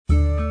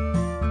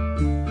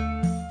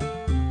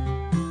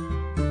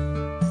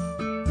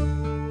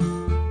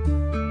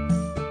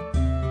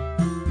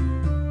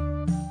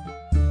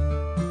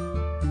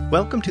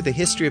Welcome to the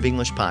History of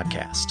English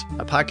podcast,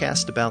 a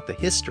podcast about the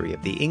history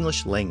of the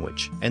English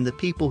language and the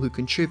people who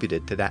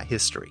contributed to that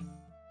history.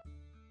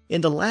 In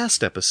the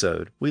last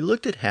episode, we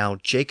looked at how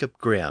Jacob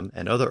Grimm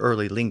and other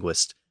early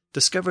linguists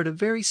discovered a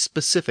very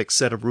specific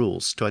set of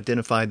rules to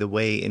identify the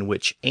way in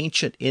which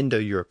ancient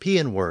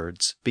Indo-European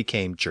words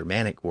became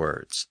Germanic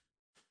words.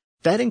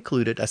 That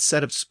included a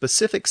set of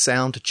specific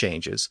sound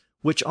changes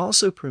which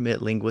also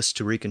permit linguists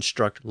to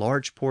reconstruct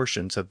large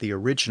portions of the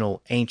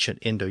original ancient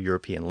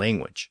Indo-European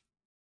language.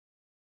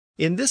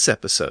 In this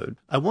episode,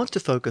 I want to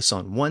focus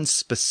on one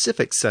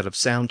specific set of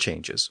sound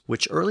changes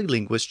which early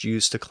linguists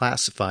used to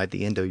classify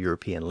the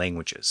Indo-European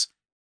languages.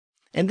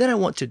 And then I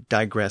want to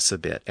digress a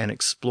bit and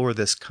explore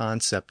this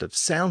concept of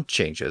sound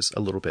changes a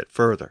little bit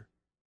further.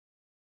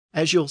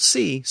 As you'll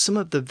see, some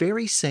of the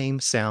very same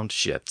sound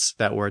shifts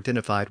that were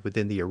identified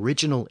within the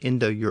original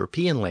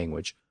Indo-European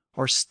language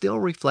are still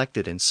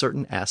reflected in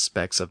certain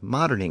aspects of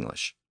modern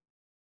English.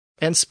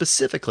 And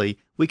specifically,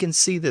 we can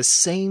see this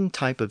same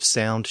type of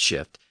sound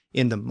shift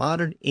in the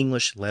modern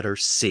English letter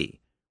C,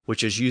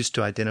 which is used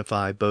to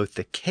identify both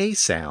the K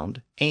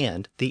sound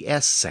and the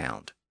S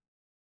sound.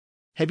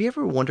 Have you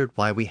ever wondered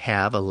why we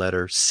have a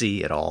letter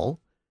C at all?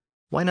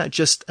 Why not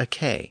just a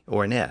K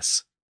or an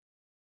S?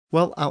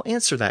 Well, I'll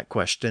answer that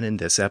question in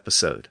this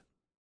episode.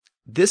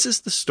 This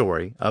is the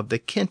story of the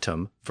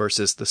Centum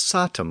versus the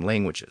Satem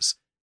languages,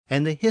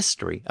 and the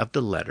history of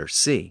the letter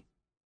C.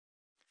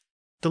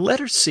 The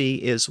letter C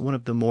is one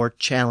of the more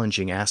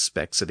challenging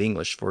aspects of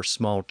English for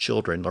small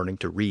children learning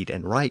to read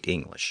and write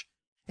English,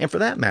 and for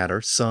that matter,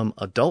 some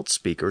adult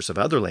speakers of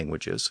other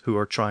languages who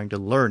are trying to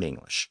learn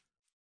English.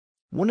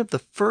 One of the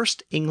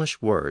first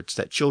English words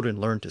that children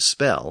learn to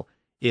spell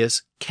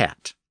is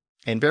cat,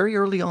 and very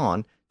early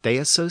on, they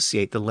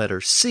associate the letter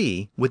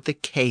C with the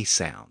K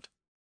sound.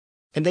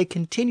 And they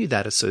continue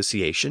that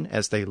association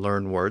as they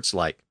learn words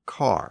like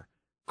car,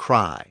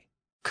 cry,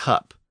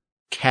 cup,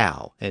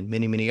 cow, and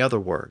many, many other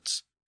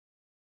words.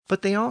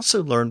 But they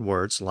also learn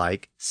words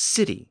like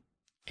city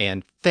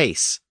and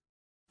face,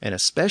 and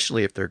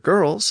especially if they're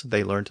girls,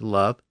 they learn to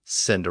love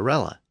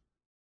Cinderella.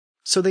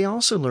 So they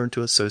also learn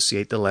to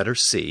associate the letter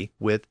C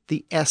with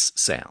the S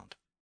sound.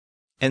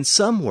 And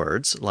some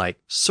words like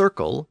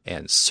circle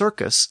and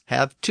circus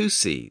have two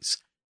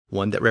C's,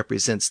 one that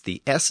represents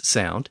the S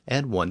sound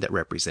and one that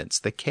represents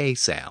the K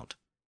sound.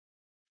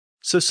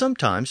 So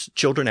sometimes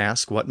children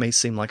ask what may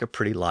seem like a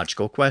pretty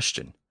logical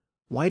question.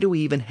 Why do we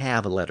even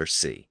have a letter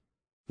C?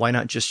 Why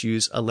not just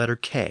use a letter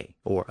K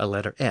or a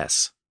letter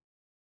S?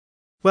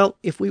 Well,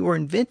 if we were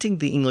inventing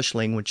the English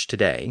language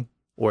today,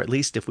 or at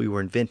least if we were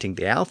inventing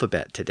the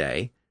alphabet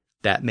today,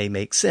 that may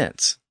make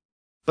sense.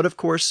 But of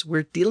course,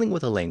 we're dealing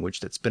with a language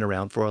that's been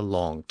around for a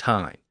long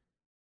time,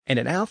 and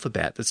an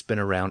alphabet that's been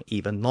around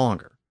even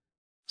longer.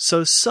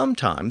 So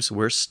sometimes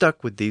we're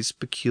stuck with these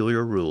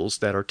peculiar rules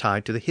that are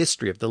tied to the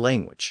history of the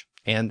language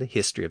and the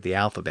history of the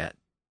alphabet.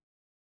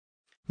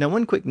 Now,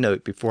 one quick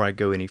note before I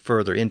go any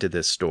further into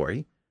this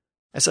story.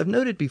 As I've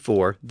noted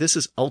before, this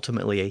is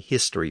ultimately a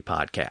history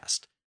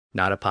podcast,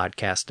 not a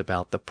podcast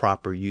about the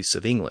proper use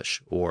of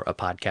English or a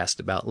podcast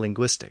about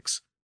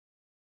linguistics.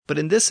 But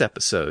in this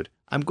episode,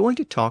 I'm going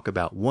to talk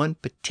about one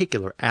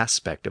particular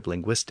aspect of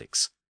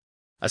linguistics,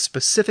 a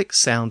specific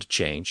sound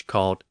change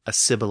called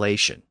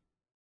assimilation.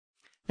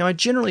 Now, I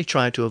generally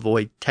try to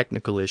avoid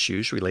technical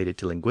issues related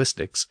to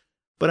linguistics,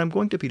 but I'm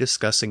going to be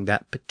discussing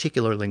that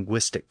particular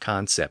linguistic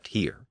concept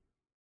here.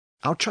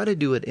 I'll try to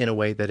do it in a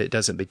way that it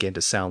doesn't begin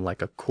to sound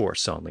like a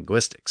course on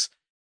linguistics.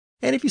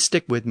 And if you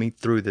stick with me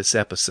through this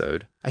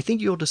episode, I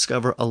think you'll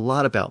discover a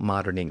lot about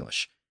modern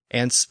English,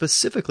 and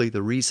specifically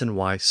the reason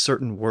why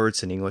certain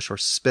words in English are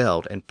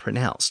spelled and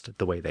pronounced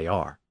the way they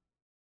are.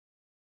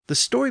 The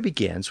story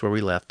begins where we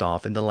left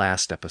off in the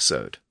last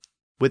episode,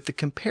 with the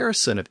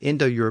comparison of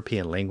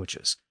Indo-European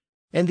languages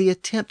and the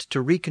attempt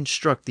to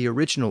reconstruct the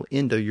original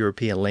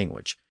Indo-European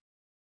language.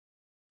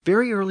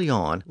 Very early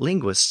on,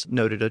 linguists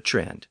noted a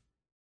trend.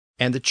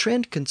 And the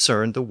trend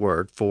concerned the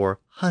word for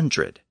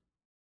hundred.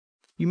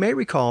 You may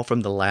recall from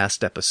the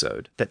last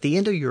episode that the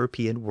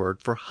Indo-European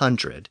word for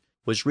hundred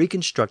was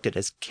reconstructed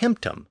as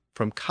Centum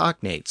from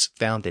cognates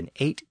found in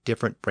 8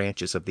 different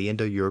branches of the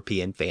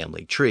Indo-European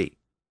family tree.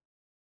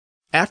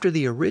 After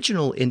the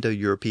original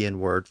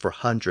Indo-European word for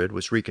hundred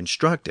was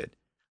reconstructed,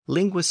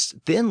 linguists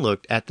then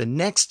looked at the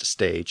next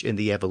stage in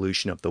the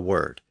evolution of the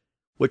word,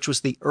 which was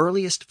the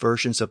earliest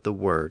versions of the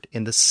word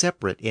in the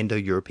separate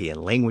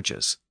Indo-European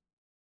languages.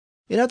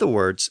 In other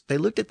words, they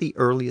looked at the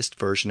earliest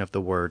version of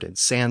the word in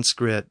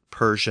Sanskrit,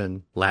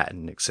 Persian,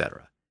 Latin,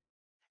 etc.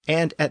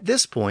 And at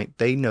this point,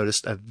 they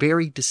noticed a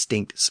very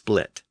distinct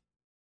split.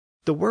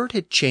 The word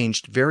had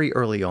changed very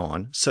early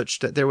on, such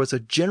that there was a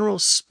general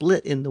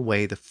split in the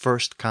way the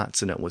first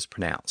consonant was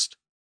pronounced.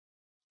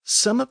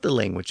 Some of the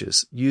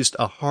languages used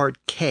a hard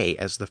K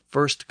as the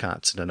first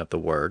consonant of the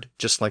word,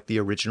 just like the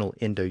original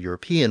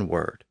Indo-European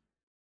word.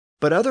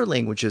 But other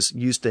languages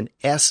used an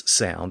S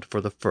sound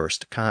for the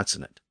first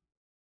consonant.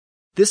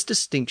 This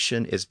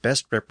distinction is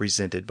best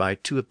represented by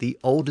 2 of the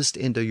oldest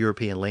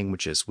Indo-European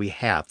languages we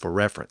have for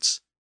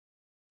reference.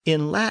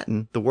 In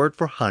Latin, the word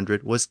for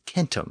hundred was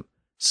centum,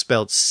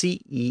 spelled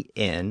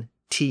Centum.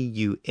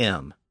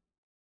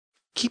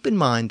 Keep in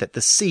mind that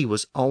the C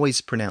was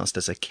always pronounced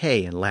as a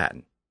K in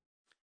Latin.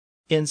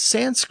 In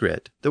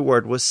Sanskrit, the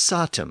word was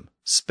Satem,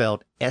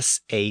 spelled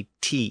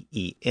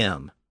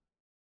Satem.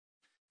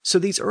 So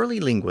these early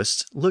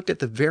linguists looked at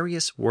the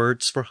various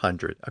words for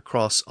hundred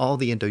across all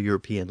the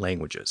Indo-European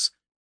languages.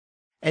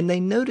 And they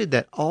noted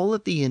that all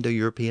of the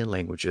Indo-European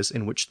languages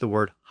in which the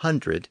word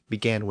hundred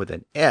began with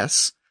an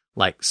S,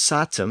 like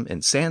Satem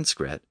in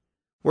Sanskrit,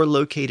 were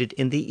located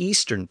in the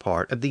eastern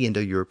part of the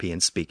Indo-European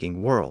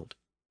speaking world.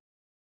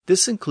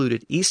 This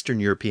included Eastern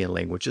European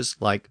languages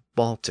like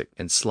Baltic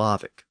and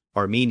Slavic,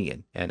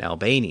 Armenian and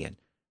Albanian,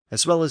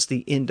 as well as the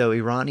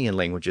Indo-Iranian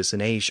languages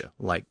in Asia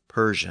like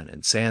Persian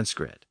and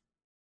Sanskrit.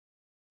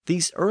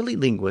 These early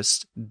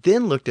linguists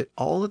then looked at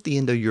all of the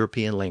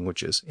Indo-European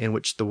languages in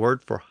which the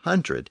word for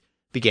hundred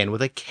began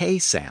with a K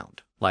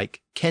sound,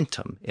 like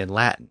centum in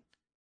Latin.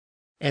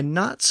 And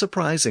not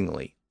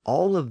surprisingly,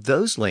 all of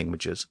those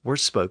languages were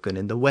spoken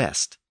in the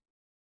West.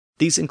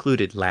 These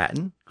included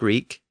Latin,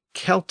 Greek,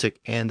 Celtic,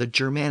 and the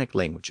Germanic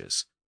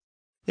languages.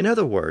 In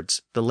other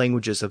words, the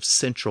languages of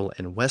Central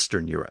and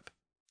Western Europe.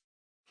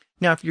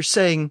 Now, if you're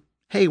saying,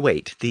 hey,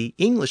 wait, the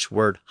English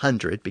word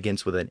hundred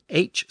begins with an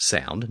H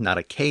sound, not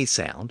a K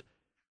sound,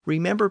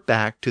 remember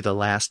back to the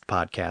last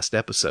podcast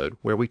episode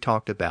where we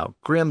talked about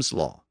Grimm's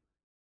Law.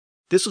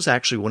 This was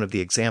actually one of the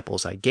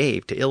examples I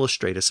gave to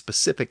illustrate a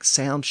specific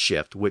sound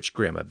shift which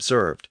Grimm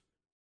observed.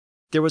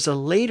 There was a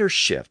later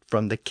shift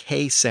from the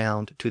K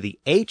sound to the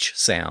H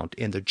sound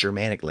in the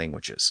Germanic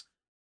languages.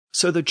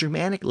 So the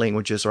Germanic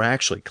languages are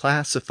actually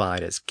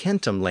classified as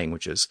centum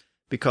languages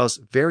because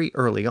very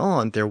early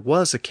on there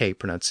was a K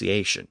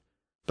pronunciation,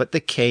 but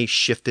the K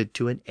shifted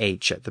to an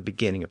H at the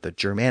beginning of the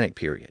Germanic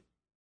period.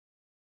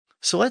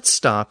 So let's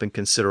stop and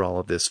consider all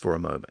of this for a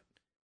moment.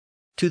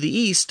 To the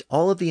east,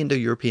 all of the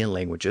Indo-European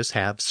languages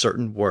have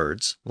certain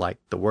words, like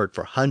the word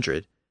for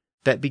hundred,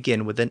 that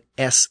begin with an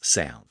S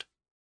sound.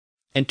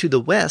 And to the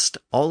west,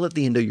 all of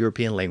the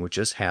Indo-European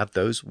languages have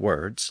those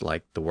words,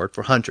 like the word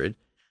for hundred,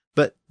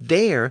 but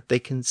there they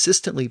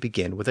consistently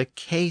begin with a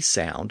K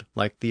sound,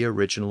 like the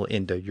original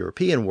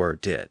Indo-European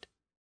word did.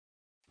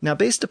 Now,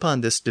 based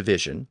upon this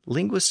division,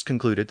 linguists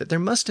concluded that there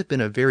must have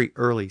been a very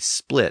early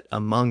split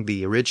among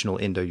the original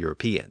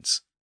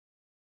Indo-Europeans.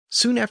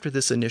 Soon after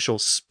this initial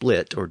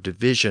split or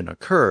division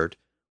occurred,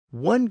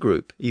 one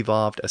group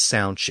evolved a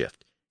sound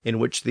shift in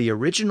which the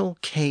original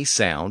K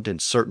sound in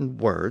certain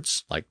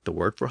words, like the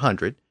word for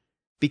hundred,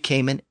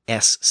 became an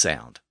S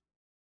sound.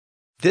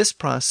 This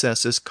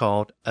process is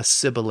called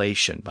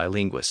assimilation by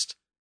linguists.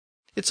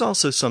 It's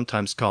also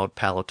sometimes called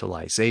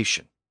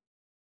palatalization.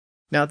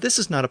 Now, this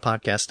is not a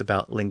podcast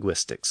about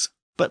linguistics,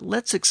 but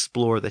let's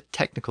explore the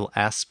technical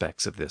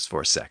aspects of this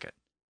for a second.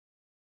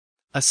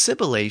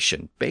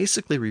 Assimilation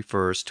basically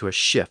refers to a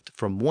shift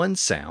from one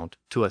sound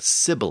to a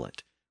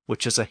sibilant,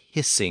 which is a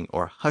hissing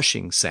or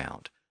hushing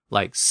sound,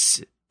 like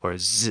S or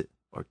Z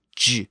or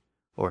J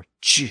or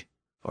Ch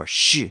or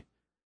Sh.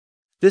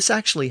 This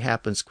actually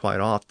happens quite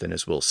often,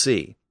 as we'll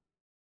see.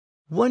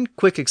 One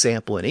quick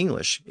example in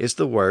English is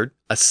the word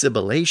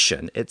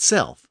assimilation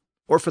itself,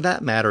 or for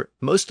that matter,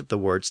 most of the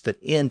words that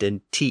end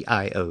in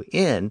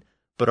tion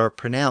but are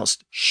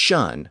pronounced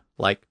shun,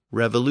 like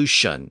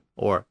revolution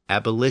or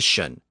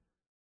abolition.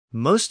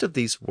 Most of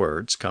these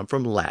words come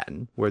from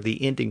Latin, where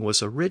the ending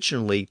was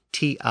originally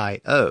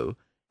tio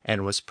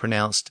and was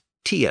pronounced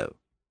tio.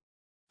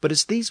 But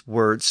as these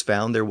words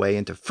found their way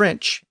into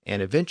French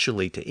and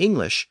eventually to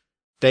English,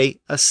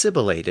 they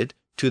assimilated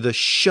to the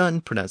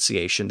shun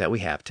pronunciation that we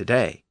have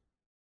today.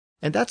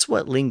 And that's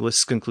what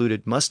linguists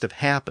concluded must have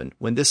happened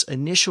when this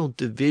initial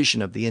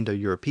division of the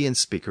Indo-European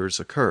speakers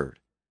occurred.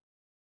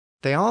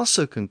 They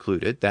also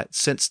concluded that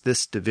since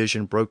this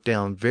division broke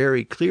down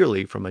very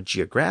clearly from a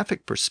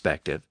geographic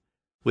perspective,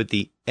 with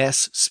the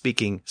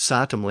S-speaking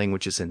Satem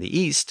languages in the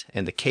east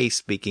and the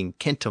K-speaking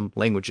centum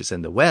languages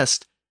in the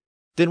west,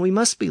 then we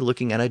must be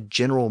looking at a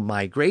general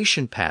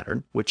migration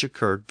pattern which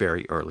occurred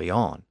very early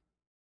on.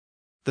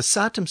 The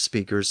Satem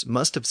speakers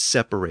must have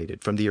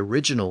separated from the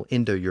original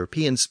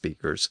Indo-European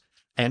speakers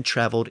and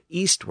traveled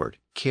eastward,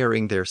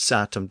 carrying their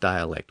Satem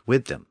dialect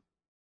with them.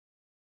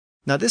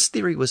 Now, this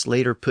theory was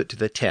later put to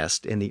the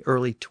test in the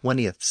early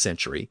 20th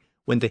century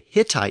when the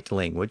Hittite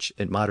language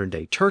in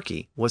modern-day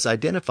Turkey was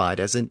identified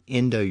as an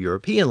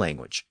Indo-European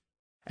language,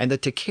 and the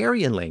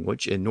Tocharian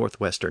language in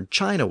northwestern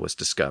China was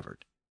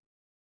discovered.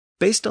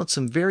 Based on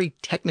some very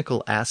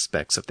technical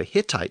aspects of the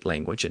Hittite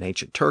language in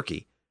ancient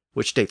Turkey,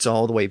 which dates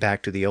all the way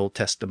back to the Old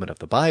Testament of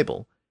the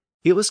Bible,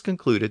 it was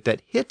concluded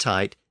that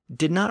Hittite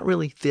did not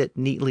really fit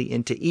neatly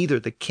into either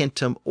the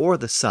centum or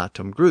the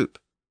Satem group.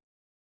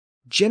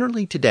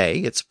 Generally today,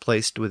 it's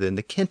placed within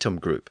the centum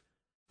group,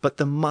 but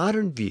the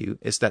modern view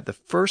is that the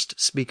first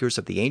speakers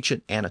of the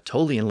ancient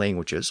Anatolian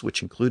languages,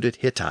 which included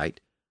Hittite,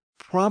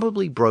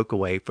 probably broke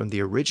away from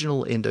the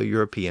original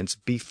Indo-Europeans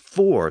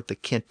before the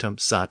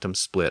centum-Satem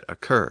split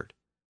occurred.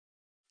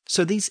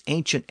 So these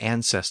ancient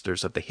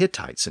ancestors of the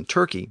Hittites in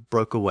Turkey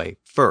broke away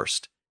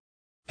first.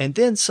 And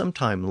then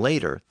sometime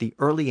later, the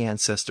early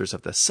ancestors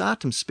of the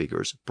Satem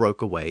speakers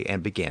broke away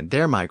and began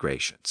their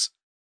migrations.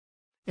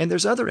 And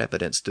there's other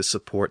evidence to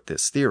support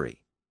this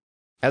theory.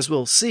 As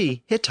we'll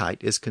see,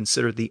 Hittite is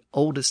considered the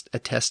oldest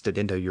attested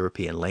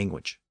Indo-European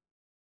language.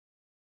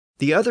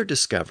 The other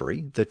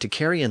discovery, the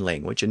Tocharian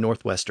language in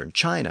northwestern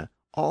China,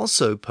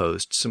 also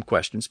posed some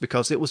questions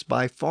because it was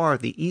by far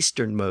the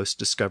easternmost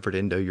discovered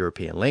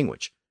Indo-European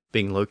language,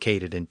 being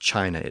located in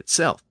China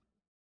itself.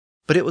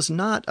 But it was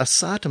not a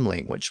Satem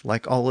language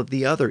like all of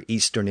the other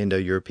Eastern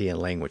Indo-European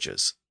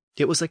languages.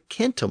 It was a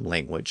Centum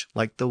language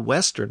like the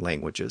Western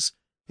languages,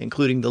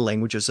 including the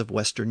languages of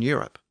Western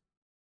Europe.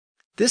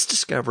 This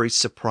discovery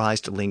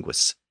surprised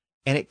linguists,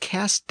 and it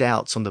cast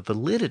doubts on the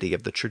validity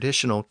of the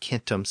traditional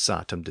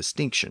Centum-Satem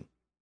distinction.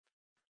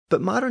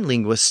 But modern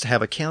linguists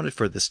have accounted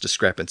for this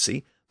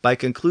discrepancy by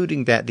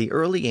concluding that the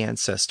early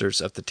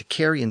ancestors of the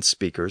Tocharian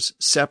speakers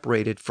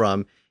separated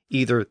from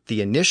either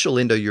the initial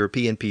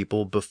Indo-European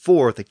people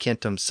before the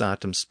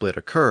Centum-Satem split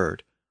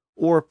occurred,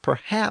 or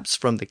perhaps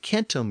from the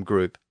Centum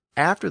group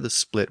after the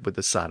split with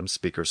the Satem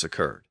speakers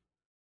occurred.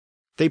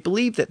 They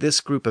believe that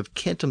this group of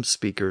Centum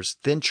speakers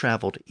then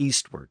traveled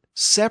eastward,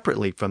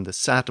 separately from the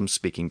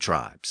Satem-speaking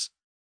tribes.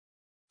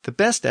 The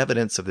best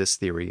evidence of this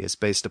theory is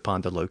based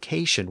upon the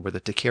location where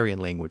the Tocharian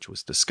language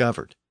was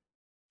discovered.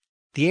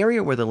 The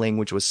area where the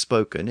language was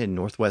spoken in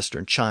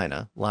northwestern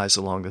China lies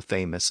along the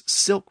famous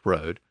Silk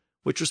Road,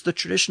 which was the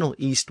traditional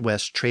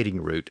east-west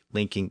trading route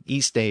linking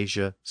East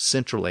Asia,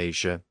 Central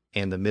Asia,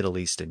 and the Middle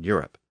East and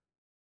Europe.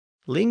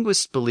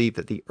 Linguists believe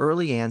that the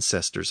early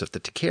ancestors of the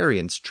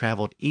Tocharians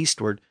traveled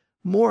eastward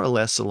more or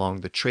less along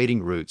the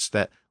trading routes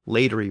that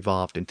later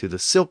evolved into the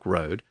Silk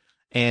Road,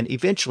 and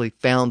eventually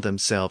found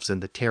themselves in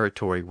the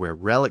territory where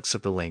relics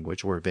of the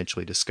language were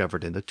eventually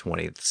discovered in the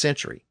 20th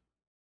century.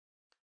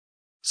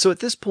 So at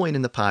this point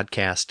in the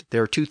podcast,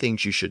 there are two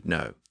things you should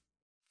know.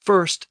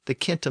 First, the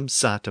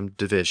Centum-Satem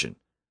division.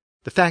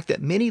 The fact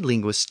that many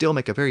linguists still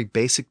make a very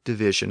basic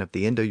division of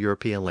the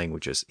Indo-European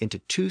languages into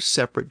two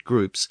separate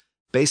groups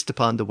based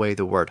upon the way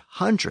the word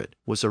 100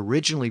 was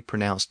originally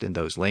pronounced in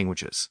those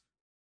languages.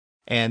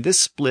 And this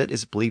split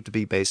is believed to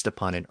be based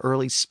upon an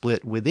early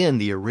split within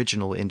the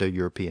original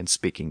Indo-European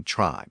speaking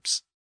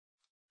tribes.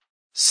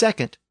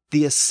 Second,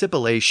 the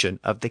assimilation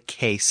of the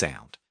K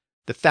sound.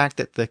 The fact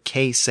that the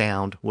K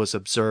sound was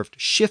observed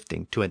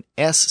shifting to an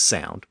S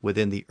sound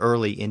within the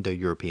early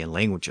Indo-European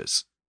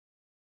languages.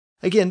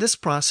 Again, this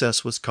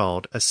process was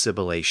called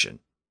assimilation,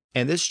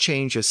 and this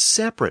change is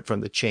separate from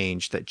the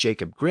change that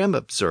Jacob Grimm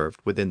observed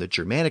within the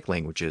Germanic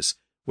languages,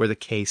 where the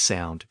K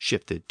sound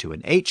shifted to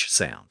an H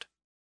sound.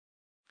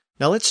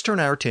 Now let's turn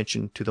our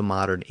attention to the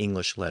modern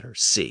English letter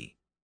C.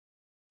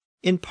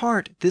 In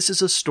part, this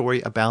is a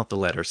story about the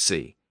letter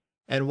C,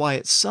 and why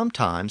it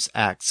sometimes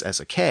acts as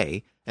a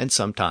K and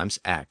sometimes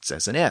acts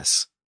as an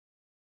S.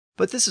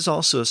 But this is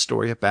also a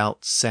story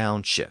about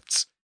sound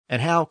shifts,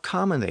 and how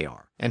common they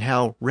are, and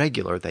how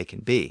regular they can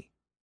be.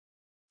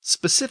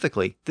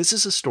 Specifically, this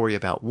is a story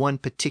about one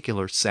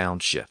particular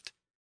sound shift,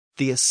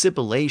 the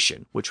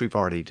assimilation, which we've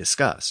already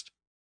discussed.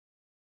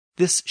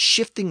 This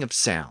shifting of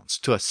sounds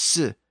to a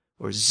S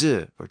or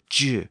Z or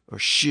J or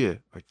Sh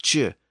or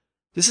Ch,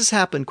 this has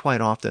happened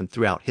quite often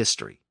throughout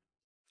history.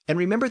 And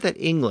remember that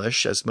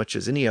English, as much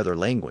as any other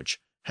language,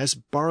 has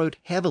borrowed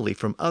heavily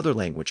from other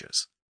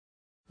languages.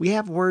 We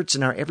have words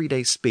in our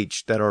everyday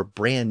speech that are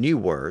brand new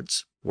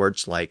words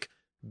like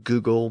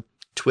Google,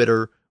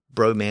 Twitter,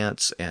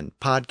 bromance, and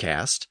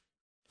podcast.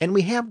 And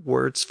we have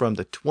words from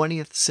the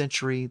 20th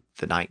century,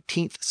 the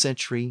 19th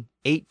century,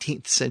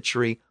 18th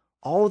century,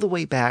 all the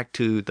way back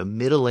to the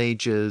Middle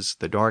Ages,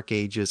 the Dark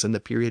Ages, and the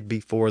period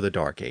before the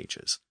Dark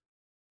Ages.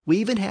 We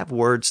even have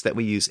words that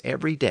we use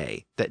every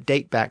day that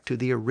date back to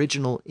the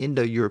original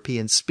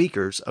Indo-European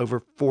speakers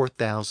over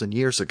 4,000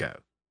 years ago.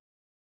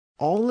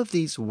 All of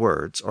these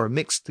words are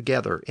mixed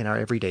together in our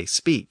everyday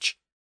speech,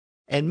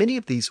 and many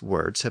of these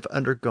words have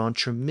undergone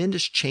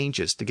tremendous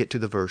changes to get to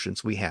the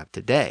versions we have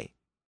today.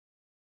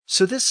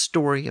 So this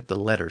story of the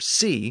letter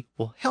C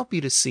will help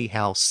you to see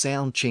how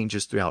sound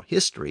changes throughout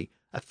history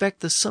affect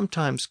the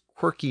sometimes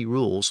quirky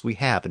rules we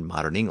have in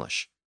modern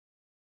English.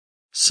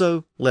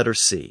 So, letter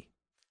C.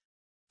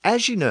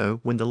 As you know,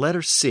 when the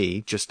letter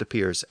C just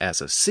appears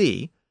as a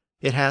C,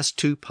 it has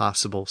two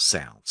possible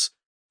sounds,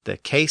 the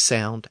K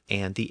sound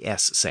and the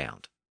S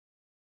sound.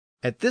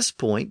 At this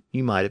point,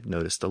 you might have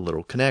noticed a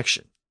little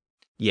connection.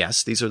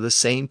 Yes, these are the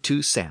same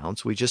two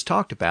sounds we just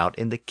talked about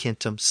in the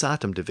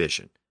Centum-Satem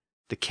division,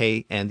 the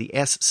K and the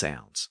S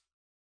sounds.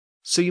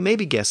 So you may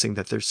be guessing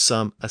that there's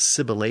some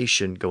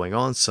assimilation going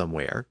on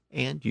somewhere,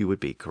 and you would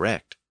be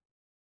correct.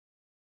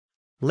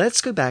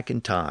 Let's go back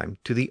in time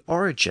to the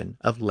origin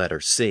of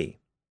letter C.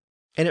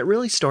 And it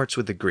really starts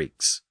with the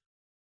Greeks.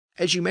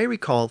 As you may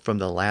recall from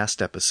the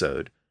last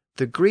episode,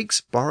 the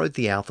Greeks borrowed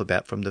the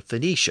alphabet from the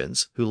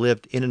Phoenicians, who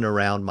lived in and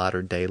around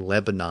modern-day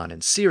Lebanon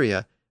and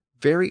Syria,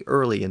 very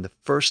early in the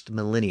first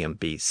millennium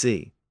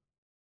BC.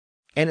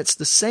 And it's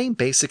the same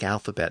basic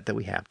alphabet that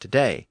we have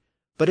today,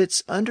 but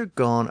it's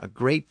undergone a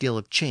great deal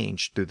of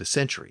change through the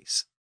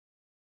centuries.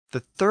 The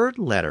third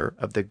letter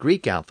of the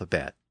Greek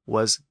alphabet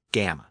was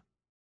gamma.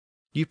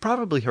 You've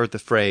probably heard the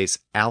phrase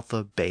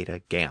alpha,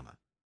 beta, gamma.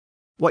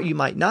 What you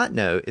might not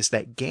know is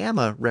that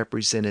gamma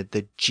represented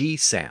the G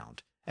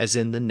sound, as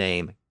in the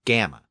name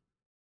gamma.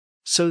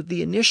 So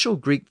the initial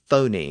Greek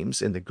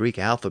phonemes in the Greek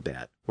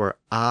alphabet were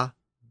A,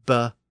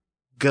 B,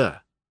 G.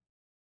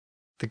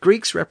 The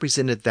Greeks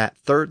represented that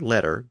third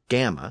letter,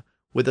 gamma,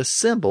 with a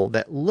symbol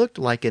that looked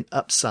like an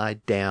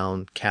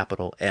upside-down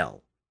capital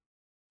L.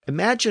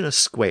 Imagine a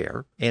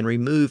square and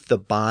remove the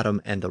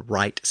bottom and the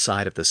right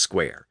side of the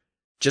square.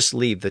 Just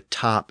leave the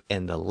top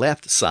and the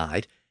left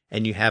side,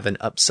 and you have an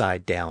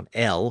upside-down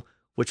L,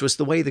 which was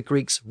the way the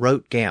Greeks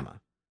wrote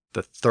gamma,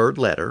 the third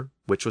letter,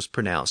 which was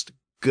pronounced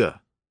G.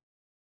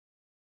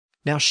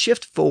 Now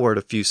shift forward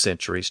a few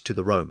centuries to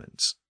the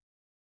Romans.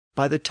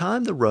 By the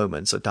time the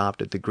Romans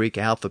adopted the Greek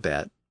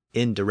alphabet,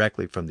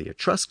 indirectly from the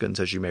Etruscans,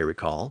 as you may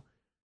recall,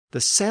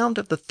 the sound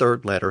of the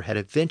third letter had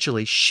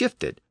eventually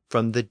shifted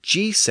from the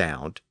G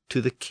sound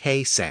to the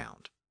K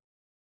sound.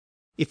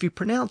 If you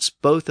pronounce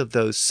both of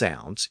those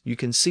sounds, you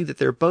can see that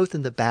they're both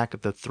in the back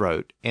of the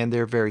throat and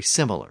they're very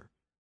similar.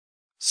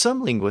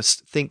 Some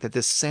linguists think that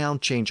this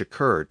sound change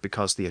occurred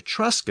because the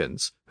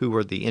Etruscans, who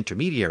were the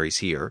intermediaries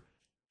here,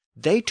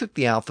 they took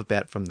the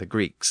alphabet from the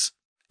Greeks,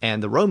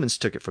 and the Romans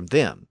took it from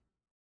them.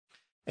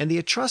 And the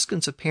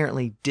Etruscans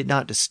apparently did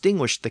not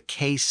distinguish the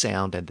K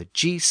sound and the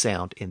G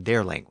sound in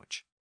their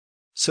language.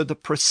 So the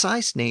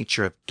precise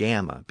nature of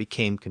gamma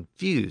became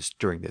confused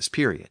during this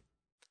period.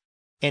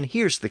 And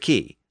here's the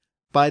key.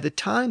 By the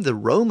time the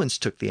Romans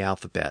took the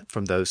alphabet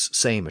from those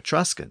same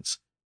Etruscans,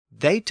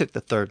 they took the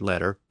third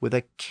letter with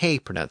a K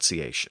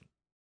pronunciation.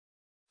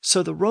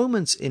 So the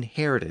Romans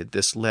inherited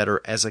this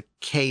letter as a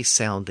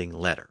K-sounding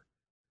letter.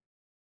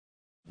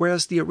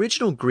 Whereas the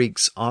original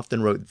Greeks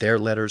often wrote their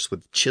letters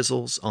with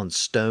chisels on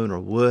stone or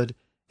wood,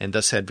 and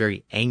thus had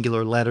very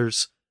angular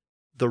letters,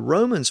 the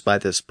Romans by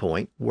this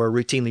point were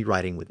routinely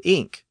writing with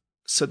ink,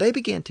 so they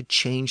began to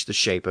change the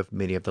shape of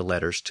many of the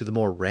letters to the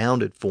more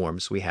rounded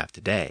forms we have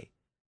today.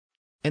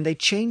 And they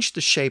changed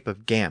the shape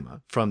of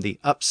gamma from the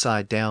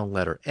upside-down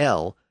letter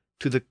L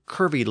to the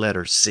curvy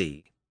letter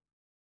C.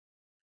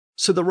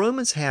 So the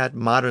Romans had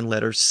modern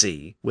letter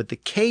C with the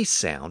K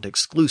sound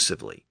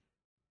exclusively.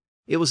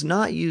 It was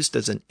not used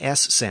as an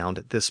S sound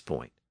at this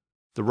point.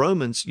 The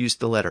Romans used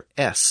the letter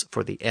S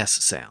for the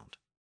S sound.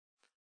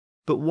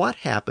 But what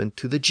happened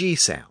to the G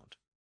sound?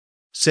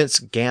 Since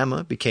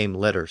gamma became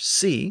letter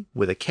C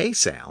with a K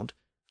sound,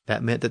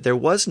 that meant that there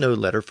was no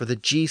letter for the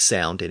G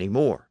sound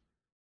anymore.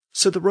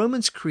 So the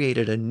Romans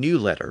created a new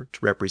letter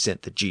to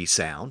represent the G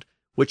sound,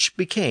 which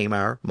became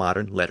our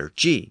modern letter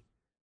G.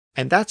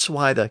 And that's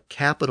why the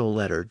capital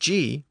letter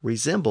G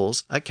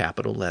resembles a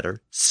capital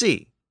letter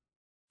C.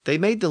 They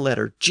made the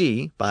letter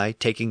G by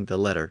taking the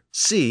letter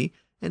C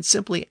and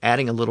simply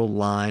adding a little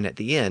line at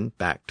the end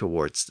back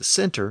towards the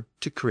center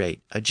to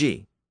create a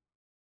G.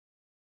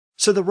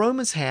 So the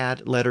Romans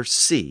had letter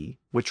C,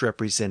 which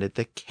represented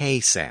the K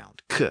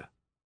sound, K.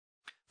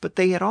 But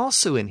they had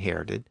also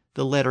inherited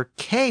the letter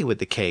K with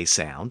the K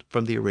sound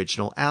from the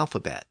original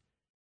alphabet,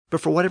 but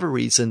for whatever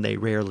reason they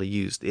rarely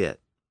used it.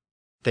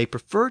 They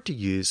preferred to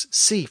use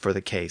C for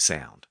the K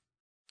sound.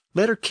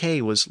 Letter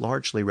K was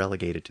largely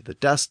relegated to the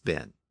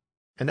dustbin,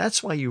 and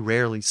that's why you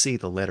rarely see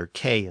the letter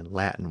K in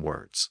Latin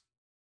words.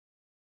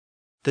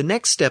 The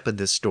next step in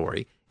this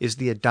story is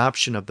the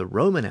adoption of the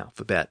Roman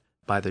alphabet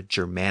by the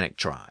Germanic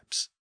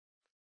tribes.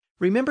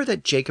 Remember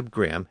that Jacob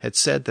Grimm had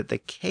said that the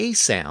K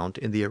sound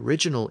in the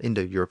original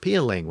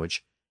Indo-European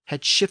language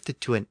had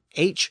shifted to an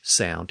H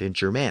sound in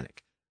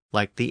Germanic,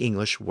 like the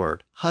English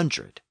word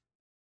hundred.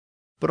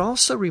 But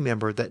also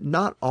remember that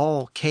not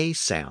all K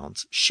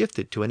sounds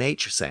shifted to an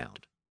H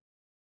sound.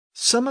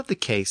 Some of the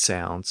K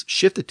sounds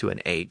shifted to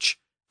an H,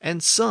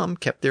 and some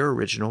kept their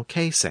original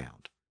K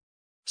sound.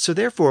 So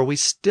therefore we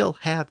still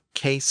have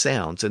K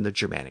sounds in the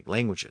Germanic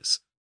languages.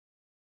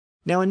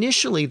 Now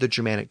initially the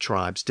Germanic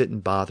tribes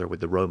didn't bother with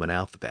the Roman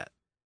alphabet.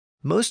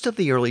 Most of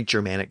the early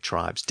Germanic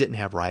tribes didn't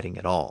have writing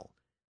at all.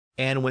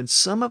 And when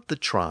some of the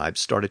tribes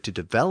started to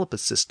develop a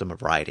system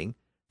of writing,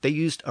 they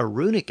used a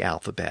runic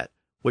alphabet,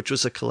 which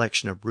was a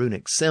collection of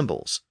runic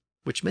symbols,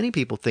 which many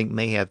people think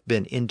may have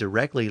been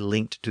indirectly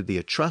linked to the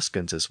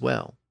Etruscans as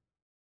well.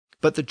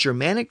 But the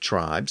Germanic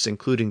tribes,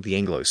 including the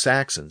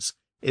Anglo-Saxons,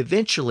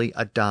 eventually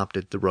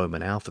adopted the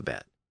Roman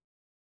alphabet.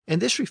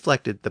 And this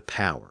reflected the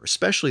power,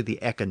 especially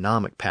the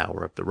economic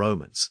power of the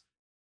Romans.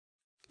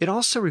 It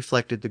also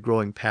reflected the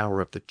growing power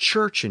of the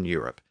church in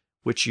Europe,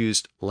 which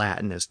used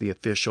Latin as the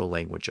official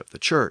language of the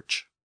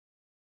church.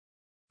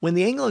 When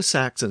the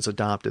Anglo-Saxons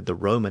adopted the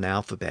Roman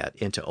alphabet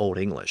into Old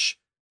English,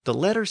 the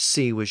letter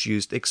C was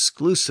used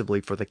exclusively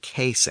for the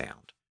K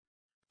sound.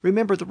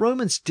 Remember, the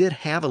Romans did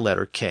have a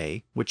letter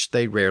K, which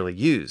they rarely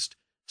used,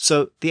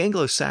 so the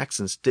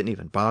Anglo-Saxons didn't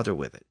even bother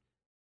with it.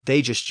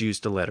 They just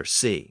used the letter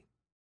C.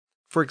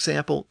 For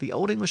example, the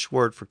Old English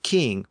word for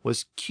king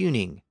was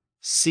cyning,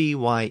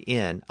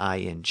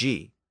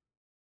 C-Y-N-I-N-G.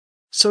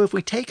 So if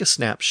we take a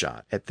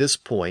snapshot at this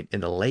point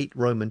in the late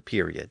Roman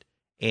period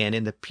and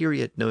in the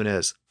period known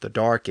as the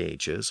Dark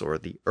Ages or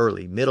the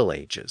Early Middle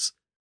Ages,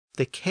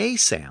 the K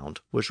sound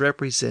was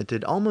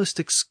represented almost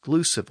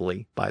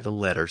exclusively by the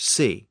letter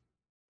C.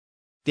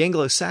 The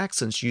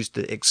Anglo-Saxons used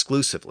it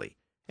exclusively,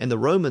 and the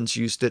Romans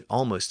used it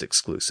almost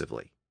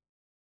exclusively.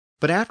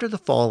 But after the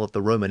fall of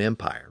the Roman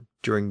Empire,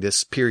 during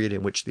this period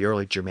in which the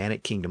early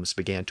Germanic kingdoms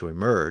began to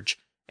emerge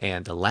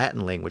and the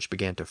Latin language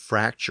began to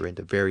fracture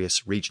into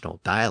various regional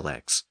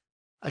dialects,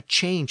 a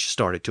change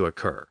started to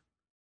occur.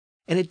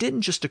 And it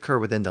didn't just occur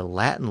within the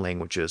Latin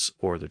languages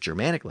or the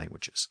Germanic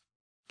languages.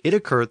 It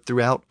occurred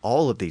throughout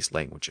all of these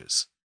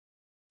languages.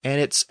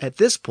 And it's at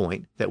this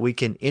point that we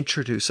can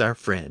introduce our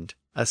friend,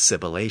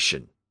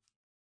 assimilation.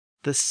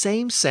 The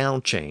same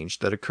sound change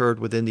that occurred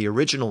within the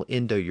original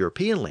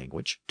Indo-European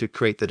language to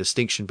create the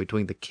distinction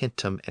between the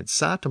Centum and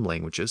Satem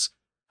languages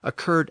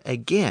occurred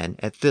again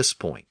at this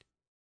point.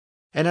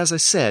 And as I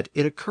said,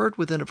 it occurred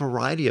within a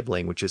variety of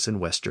languages in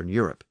Western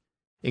Europe,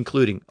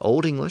 including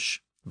Old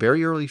English,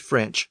 very early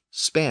French,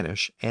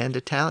 Spanish, and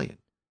Italian.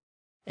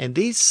 And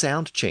these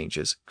sound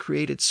changes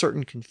created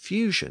certain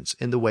confusions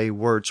in the way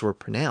words were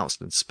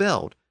pronounced and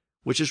spelled,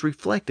 which is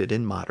reflected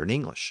in modern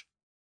English.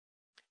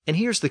 And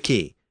here's the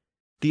key.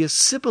 The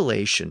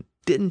assimilation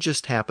didn't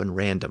just happen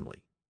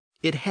randomly.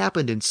 It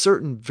happened in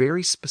certain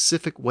very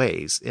specific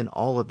ways in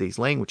all of these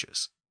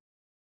languages.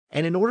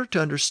 And in order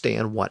to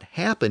understand what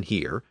happened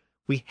here,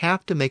 we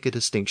have to make a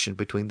distinction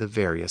between the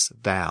various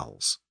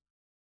vowels.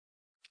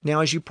 Now,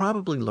 as you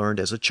probably learned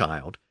as a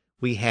child,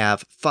 we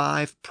have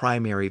 5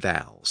 primary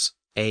vowels,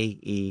 A,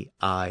 E,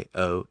 I,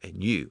 O,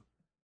 and U.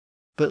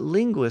 But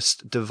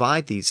linguists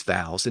divide these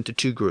vowels into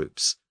 2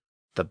 groups,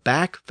 the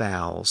back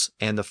vowels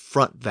and the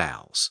front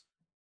vowels.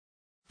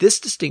 This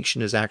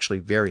distinction is actually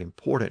very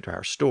important to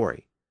our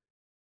story.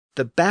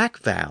 The back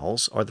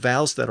vowels are the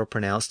vowels that are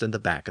pronounced in the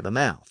back of the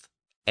mouth,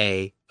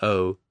 A,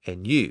 O,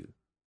 and U,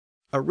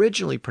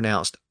 originally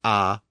pronounced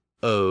A,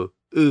 O,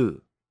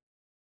 U.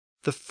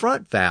 The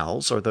front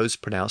vowels are those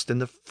pronounced in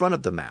the front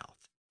of the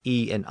mouth,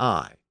 E and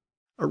I,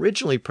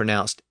 originally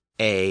pronounced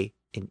A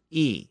and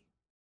E.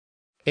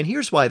 And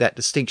here's why that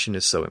distinction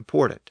is so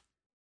important.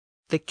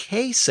 The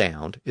K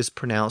sound is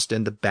pronounced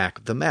in the back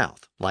of the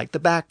mouth, like the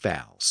back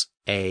vowels,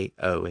 A,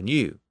 O, and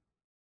U.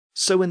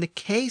 So when the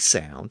K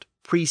sound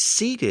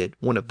preceded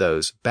one of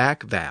those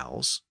back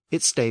vowels,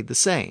 it stayed the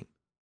same.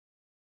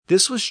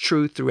 This was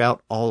true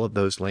throughout all of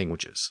those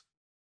languages.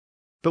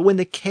 But when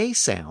the K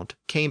sound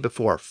came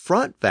before a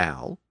front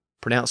vowel,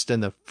 pronounced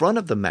in the front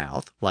of the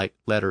mouth, like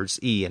letters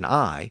E and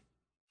I,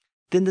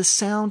 then the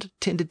sound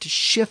tended to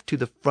shift to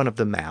the front of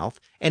the mouth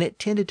and it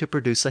tended to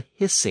produce a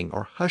hissing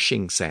or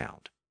hushing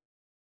sound.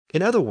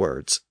 In other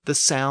words, the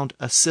sound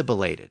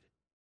assimilated.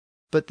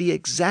 But the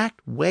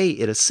exact way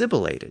it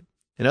assimilated,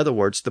 in other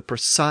words, the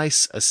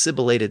precise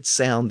assimilated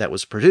sound that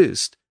was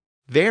produced,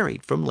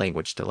 varied from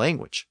language to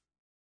language.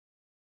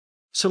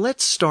 So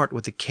let's start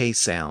with the K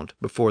sound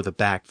before the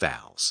back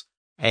vowels,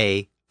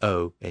 A,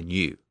 O, and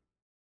U.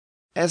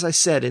 As I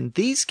said, in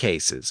these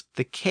cases,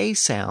 the K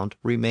sound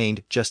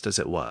remained just as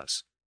it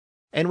was.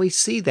 And we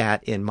see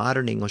that in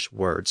modern English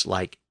words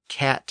like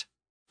cat,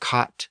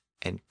 cot,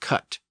 and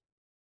cut.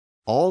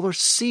 All are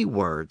C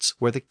words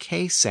where the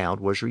K sound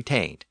was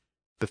retained,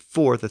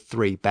 before the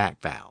 3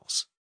 back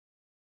vowels.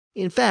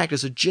 In fact,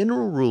 as a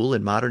general rule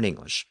in modern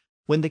English,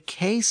 when the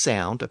K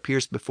sound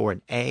appears before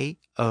an A,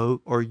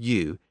 O, or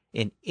U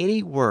in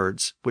any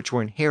words which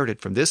were inherited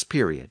from this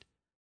period,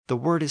 the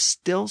word is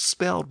still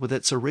spelled with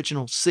its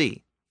original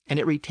C, and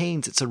it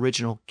retains its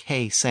original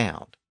K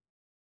sound.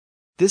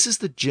 This is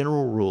the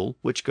general rule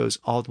which goes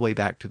all the way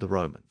back to the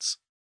Romans.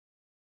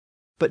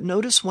 But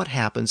notice what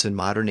happens in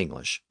modern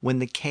English when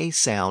the K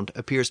sound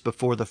appears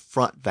before the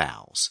front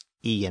vowels,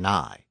 E and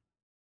I.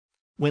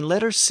 When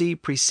letter C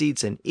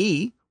precedes an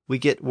E, we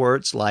get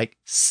words like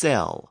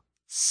cell,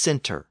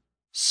 center,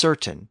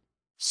 certain,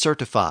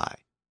 certify,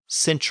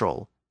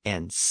 central,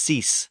 and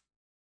cease.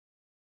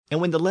 And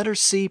when the letter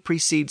C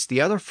precedes the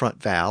other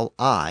front vowel,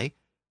 I,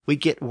 we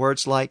get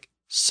words like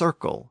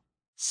circle,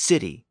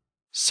 city,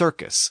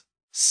 circus,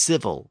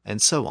 civil,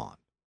 and so on.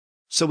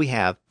 So we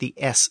have the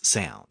S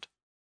sound.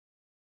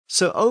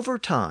 So over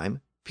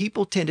time,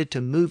 people tended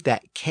to move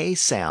that K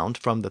sound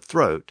from the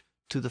throat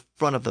to the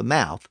front of the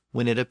mouth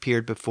when it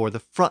appeared before the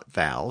front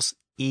vowels,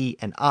 E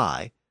and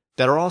I,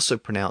 that are also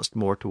pronounced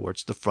more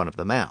towards the front of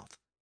the mouth.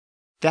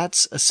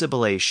 That's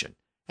assimilation,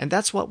 and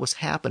that's what was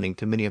happening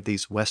to many of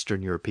these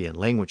Western European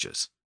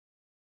languages.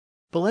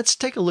 But let's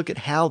take a look at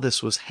how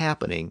this was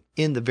happening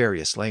in the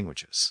various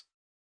languages.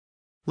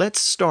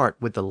 Let's start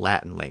with the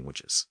Latin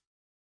languages.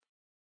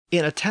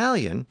 In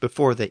Italian,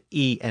 before the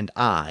E and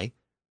I,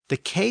 the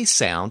K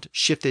sound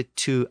shifted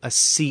to a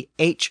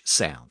CH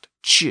sound,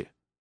 ch.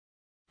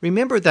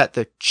 Remember that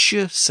the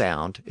ch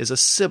sound is a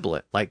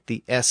sibilant like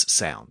the S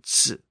sound,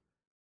 s.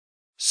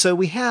 So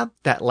we have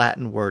that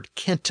Latin word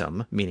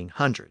centum, meaning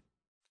 100.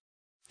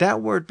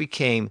 That word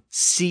became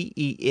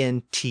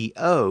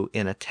cento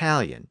in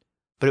Italian,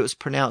 but it was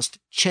pronounced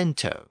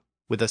cento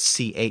with a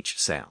CH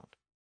sound.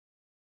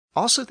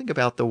 Also think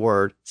about the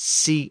word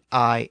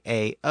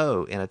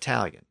CIAO in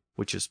Italian.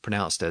 which is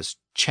pronounced as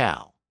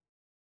chow.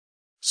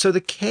 So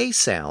the K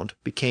sound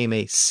became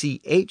a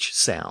CH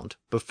sound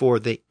before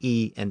the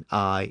E and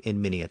I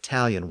in many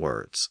Italian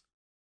words.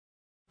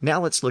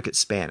 Now let's look at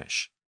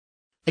Spanish.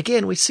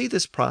 Again, we see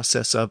this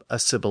process of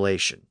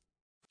assimilation.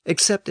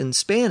 Except in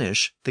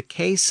Spanish, the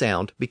K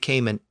sound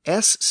became an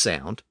S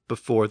sound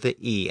before the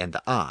E and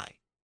the I.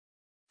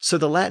 So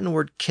the Latin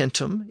word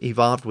centum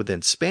evolved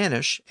within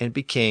Spanish and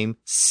became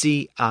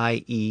C-I-E-N-T-O,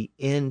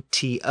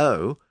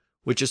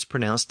 which is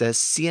pronounced as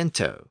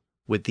ciento,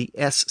 with the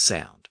S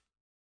sound.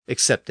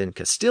 Except in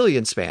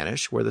Castilian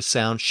Spanish, where the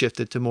sound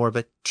shifted to more of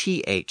a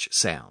TH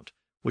sound,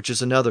 which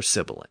is another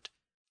sibilant.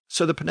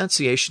 So the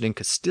pronunciation in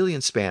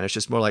Castilian Spanish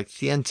is more like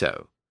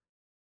ciento.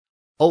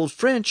 Old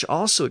French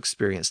also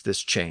experienced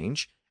this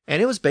change,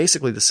 and it was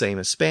basically the same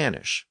as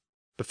Spanish.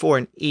 Before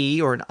an E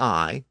or an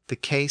I, the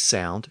K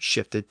sound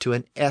shifted to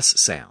an S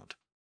sound.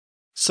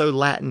 So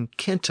Latin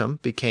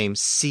centum became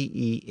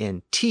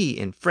C-E-N-T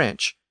in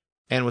French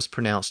and was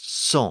pronounced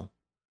son.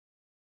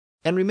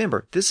 And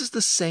remember, this is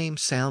the same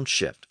sound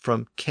shift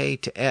from K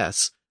to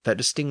S that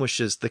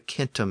distinguishes the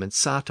Centum and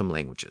Satem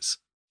languages.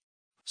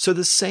 So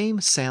the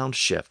same sound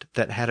shift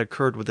that had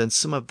occurred within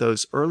some of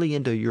those early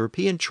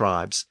Indo-European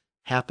tribes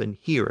happened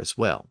here as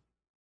well.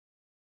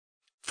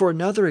 For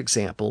another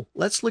example,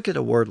 let's look at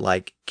a word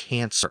like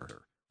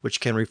cancer, which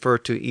can refer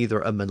to either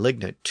a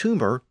malignant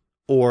tumor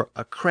or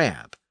a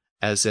crab,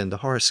 as in the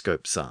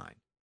horoscope sign.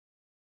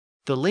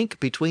 The link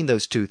between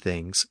those two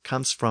things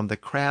comes from the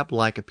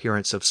crab-like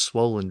appearance of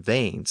swollen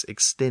veins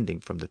extending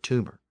from the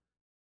tumor.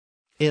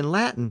 In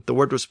Latin, the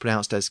word was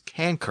pronounced as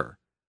canker.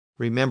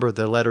 Remember,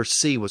 the letter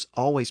C was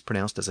always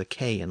pronounced as a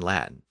K in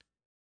Latin.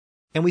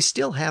 And we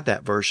still have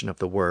that version of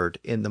the word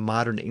in the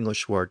modern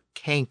English word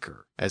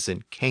canker, as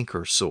in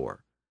canker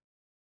sore.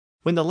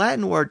 When the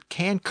Latin word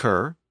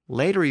cancer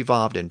later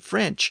evolved in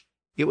French,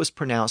 it was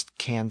pronounced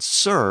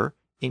cancer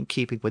in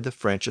keeping with the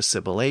French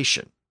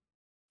assimilation.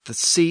 The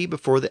C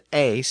before the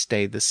A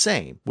stayed the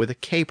same, with a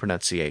K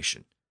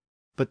pronunciation.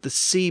 But the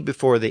C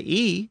before the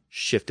E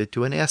shifted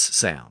to an S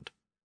sound.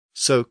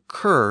 So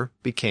cur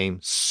became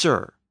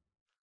sir.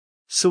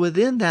 So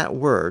within that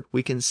word,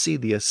 we can see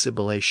the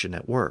assimilation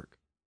at work.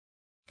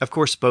 Of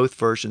course, both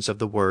versions of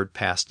the word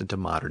passed into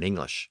modern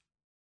English.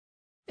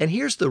 And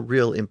here's the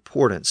real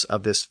importance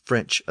of this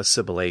French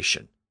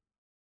assimilation.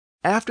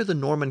 After the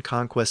Norman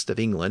conquest of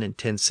England in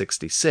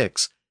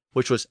 1066,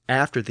 which was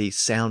after these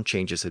sound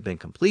changes had been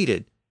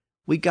completed,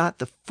 we got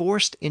the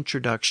forced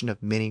introduction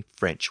of many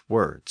French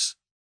words.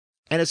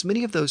 And as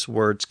many of those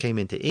words came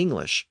into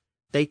English,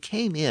 they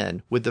came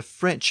in with the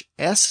French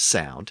S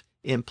sound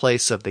in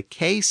place of the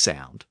K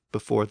sound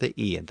before the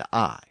E and the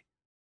I.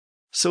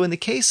 So in the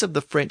case of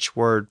the French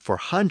word for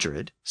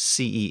hundred,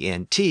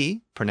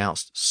 C-E-N-T,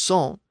 pronounced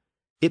cent,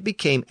 it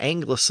became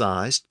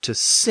anglicized to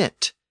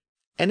cent,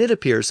 and it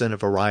appears in a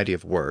variety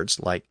of words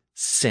like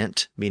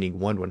cent, meaning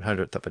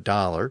 1/100th of a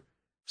dollar,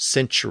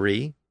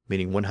 century,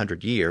 meaning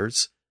 100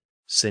 years,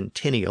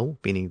 centennial,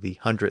 meaning the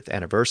 100th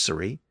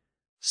anniversary,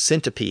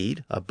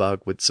 centipede, a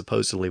bug with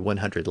supposedly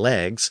 100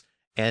 legs,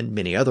 and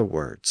many other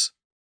words.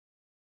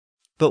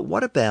 But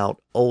what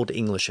about Old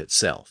English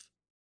itself?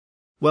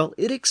 Well,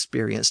 it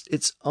experienced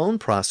its own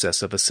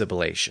process of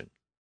assimilation.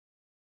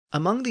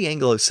 Among the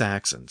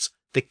Anglo-Saxons,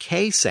 the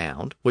K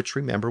sound, which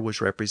remember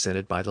was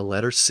represented by the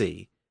letter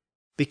C,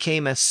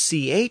 became a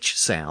CH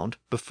sound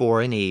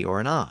before an E or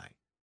an I.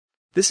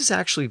 This is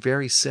actually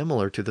very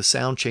similar to the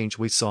sound change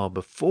we saw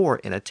before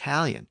in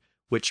Italian,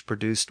 which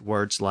produced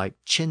words like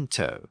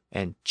cento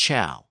and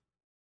ciao.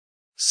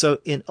 So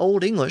in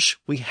Old English,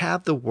 we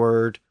have the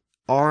word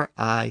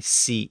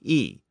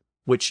R-I-C-E,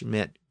 which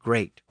meant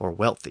great or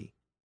wealthy.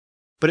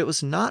 But it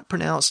was not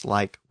pronounced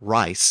like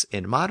rice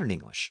in modern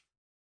English.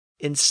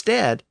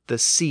 Instead, the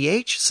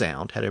CH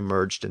sound had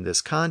emerged in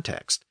this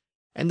context,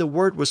 and the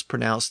word was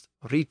pronounced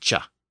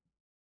riccia.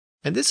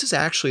 And this is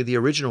actually the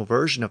original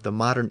version of the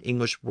modern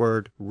English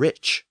word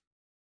rich.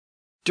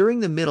 During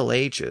the Middle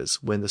Ages,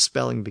 when the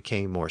spelling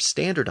became more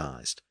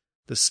standardized,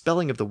 the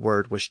spelling of the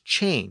word was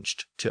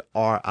changed to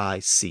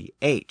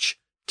R-I-C-H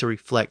to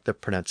reflect the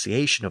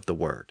pronunciation of the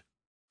word.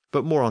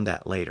 But more on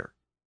that later.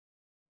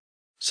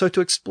 So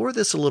to explore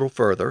this a little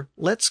further,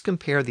 let's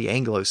compare the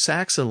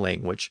Anglo-Saxon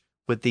language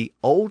with the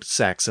Old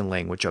Saxon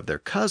language of their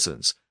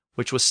cousins,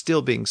 which was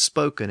still being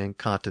spoken in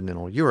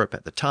continental Europe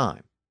at the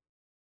time.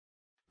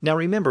 Now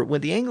remember,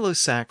 when the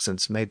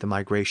Anglo-Saxons made the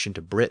migration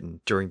to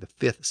Britain during the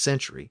 5th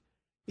century,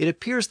 it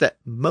appears that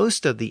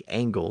most of the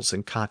Angles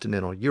in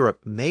continental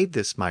Europe made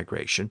this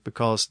migration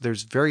because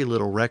there's very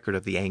little record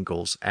of the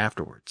Angles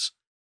afterwards.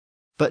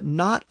 But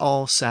not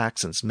all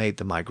Saxons made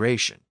the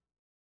migration.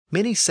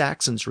 Many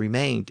Saxons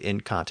remained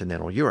in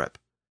continental Europe,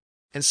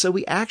 and so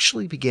we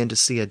actually begin to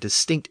see a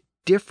distinct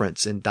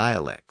difference in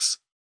dialects.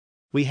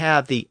 We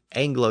have the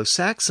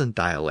Anglo-Saxon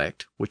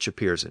dialect, which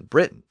appears in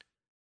Britain,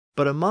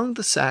 but among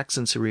the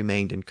Saxons who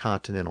remained in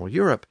continental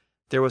Europe,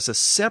 there was a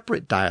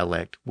separate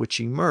dialect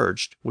which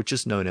emerged, which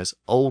is known as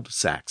Old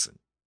Saxon.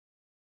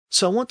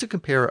 So I want to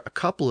compare a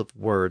couple of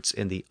words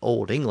in the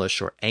Old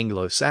English or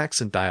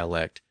Anglo-Saxon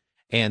dialect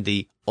and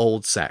the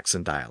Old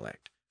Saxon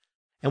dialect.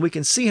 And we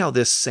can see how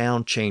this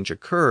sound change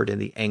occurred in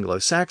the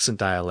Anglo-Saxon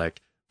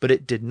dialect, but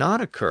it did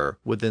not occur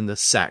within the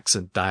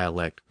Saxon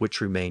dialect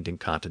which remained in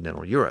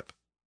continental Europe.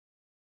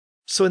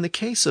 So in the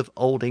case of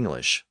Old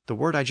English, the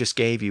word I just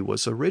gave you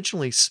was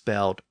originally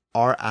spelled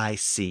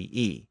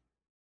R-I-C-E.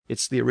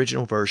 It's the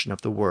original version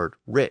of the word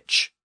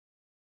rich.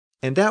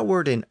 And that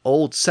word in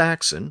Old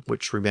Saxon,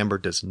 which remember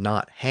does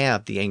not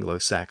have the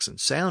Anglo-Saxon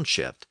sound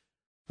shift,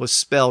 was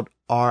spelled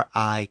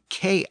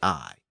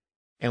R-I-K-I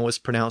and was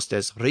pronounced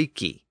as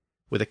riki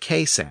with a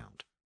K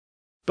sound.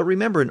 But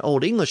remember in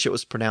Old English it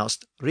was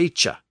pronounced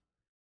richa.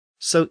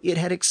 So it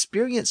had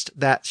experienced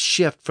that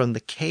shift from the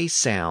K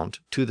sound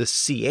to the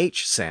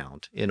CH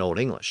sound in Old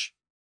English.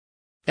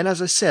 And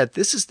as I said,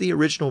 this is the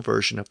original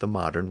version of the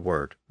modern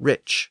word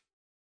rich.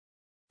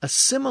 A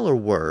similar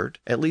word,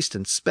 at least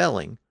in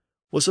spelling,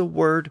 was a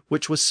word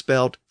which was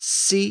spelled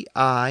C-I-R-I-C-E.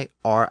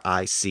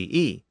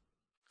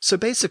 So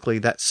basically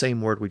that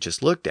same word we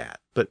just looked at,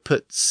 but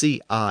put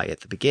C-I at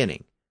the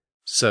beginning.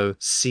 So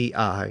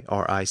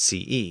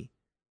C-I-R-I-C-E.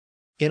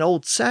 In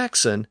Old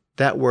Saxon,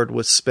 that word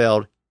was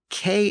spelled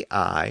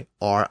K-I-R-I-K-A,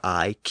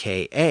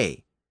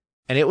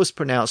 and it was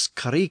pronounced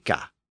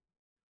karika,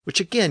 which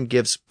again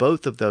gives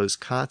both of those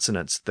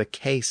consonants the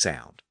K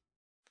sound.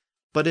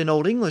 But in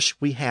Old English,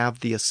 we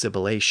have the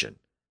assimilation.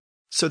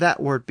 So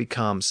that word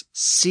becomes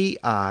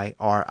C-I-R-I-C-E,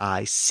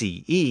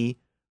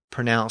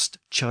 pronounced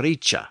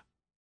charicha.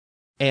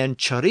 And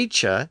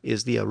charicha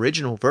is the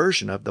original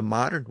version of the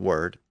modern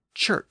word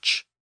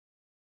church.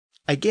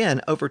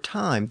 Again, over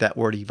time, that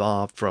word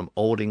evolved from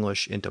Old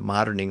English into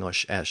modern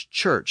English as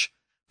church,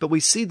 but we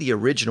see the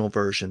original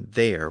version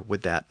there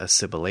with that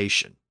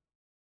assimilation.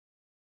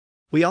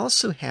 We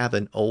also have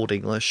an Old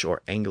English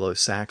or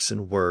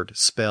Anglo-Saxon word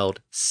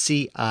spelled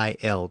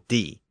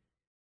C-I-L-D,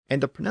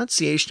 and the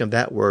pronunciation of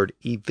that word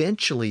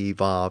eventually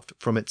evolved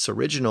from its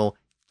original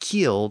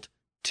killed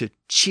to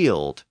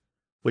chilled,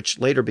 which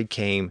later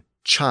became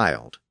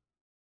child.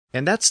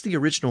 And that's the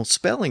original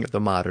spelling of the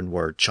modern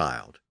word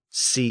child,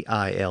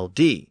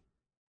 C-I-L-D.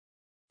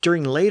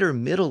 During later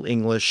Middle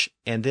English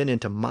and then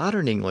into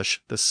modern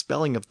English, the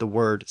spelling of the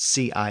word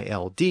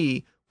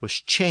C-I-L-D was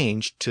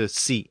changed to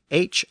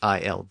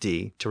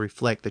C-H-I-L-D to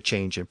reflect the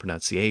change in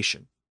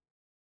pronunciation.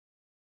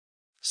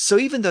 So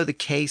even though the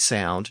K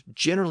sound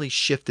generally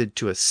shifted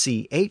to a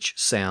CH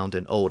sound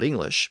in Old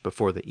English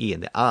before the E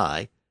and the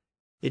I,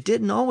 it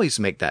didn't always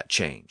make that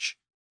change.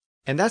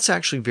 And that's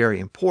actually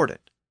very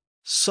important.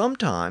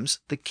 Sometimes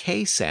the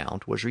K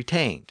sound was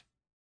retained.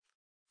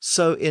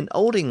 So in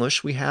Old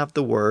English, we have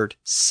the word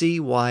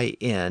C-Y-N-I-N-G.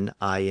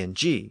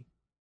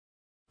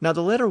 Now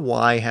the letter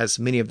Y has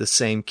many of the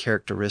same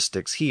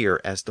characteristics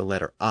here as the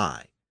letter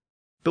I,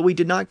 but we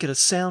did not get a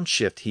sound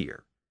shift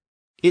here.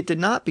 It did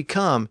not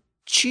become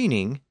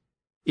tuning,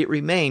 it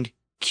remained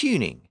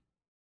cuning.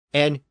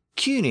 And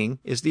cuning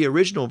is the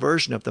original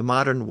version of the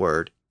modern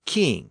word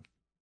king.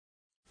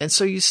 And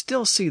so you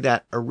still see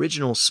that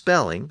original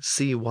spelling,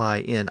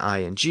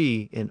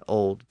 C-Y-N-I-N-G, in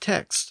old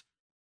texts.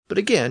 But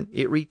again,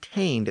 it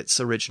retained its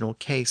original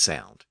K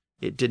sound.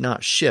 It did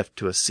not shift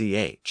to a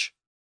CH.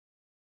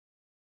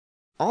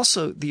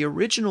 Also, the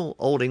original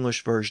Old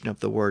English version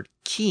of the word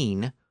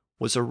keen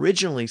was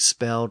originally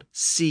spelled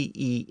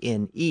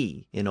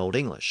C-E-N-E in Old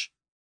English.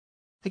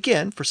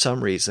 Again, for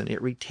some reason, it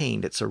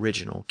retained its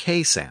original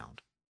K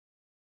sound.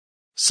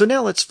 So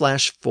now let's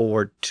flash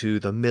forward to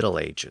the Middle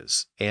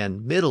Ages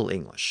and Middle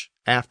English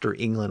after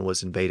England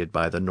was invaded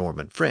by the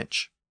Norman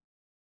French.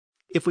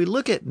 If we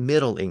look at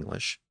Middle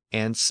English,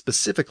 and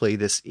specifically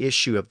this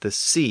issue of the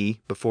C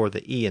before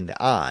the E and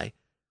the I,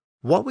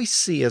 what we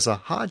see is a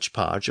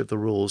hodgepodge of the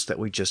rules that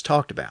we just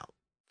talked about.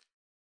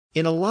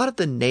 In a lot of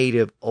the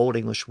native Old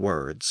English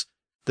words,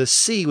 the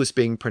C was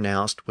being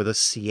pronounced with a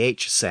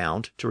CH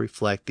sound to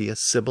reflect the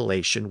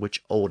assimilation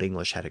which Old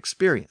English had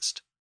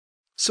experienced.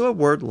 So a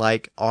word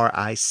like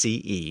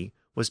R-I-C-E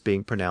was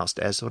being pronounced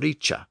as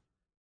richa.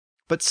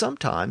 But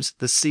sometimes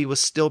the C was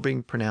still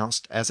being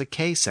pronounced as a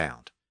K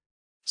sound.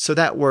 So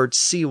that word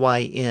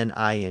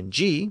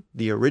C-Y-N-I-N-G,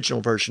 the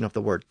original version of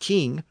the word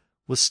king,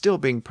 was still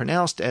being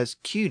pronounced as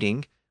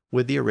cuting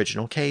with the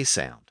original K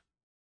sound.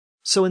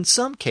 So in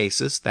some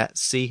cases, that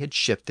C had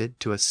shifted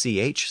to a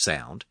CH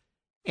sound,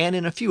 and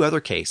in a few other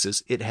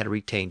cases, it had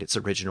retained its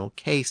original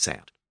K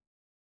sound.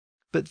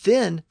 But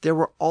then there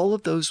were all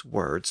of those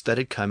words that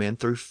had come in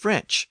through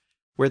French,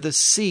 where the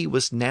C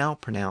was now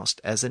pronounced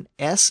as an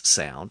S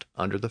sound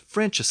under the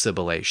French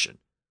assimilation.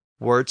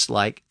 Words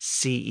like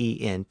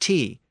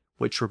C-E-N-T,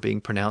 which were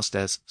being pronounced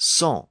as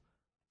son,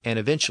 and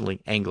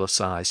eventually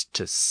anglicized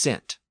to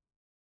scent.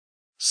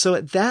 So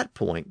at that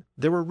point,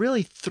 there were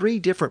really three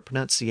different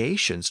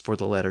pronunciations for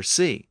the letter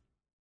C.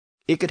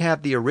 It could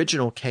have the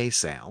original K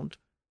sound,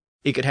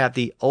 it could have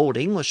the Old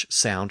English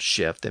sound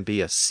shift and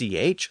be a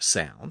CH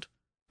sound,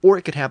 or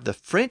it could have the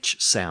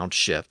French sound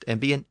shift and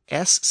be an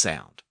S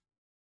sound.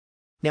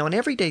 Now in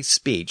everyday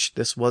speech,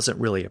 this wasn't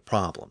really a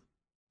problem.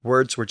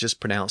 Words were just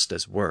pronounced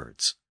as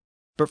words.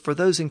 But for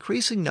those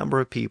increasing number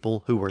of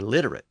people who were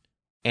literate,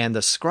 And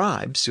the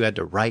scribes who had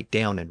to write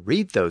down and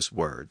read those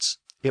words,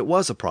 it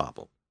was a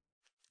problem.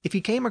 If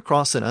you came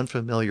across an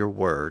unfamiliar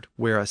word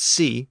where a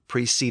C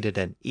preceded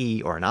an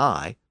E or an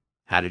I,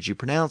 how did you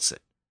pronounce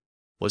it?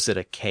 Was it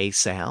a K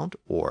sound,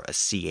 or a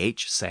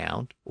CH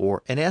sound,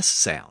 or an S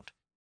sound?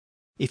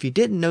 If you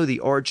didn't know the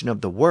origin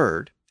of the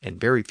word, and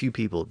very few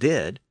people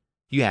did,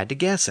 you had to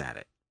guess at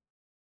it.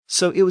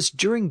 So it was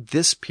during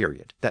this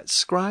period that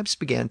scribes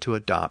began to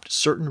adopt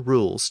certain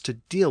rules to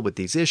deal with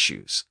these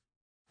issues,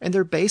 and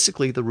they're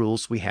basically the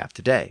rules we have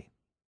today.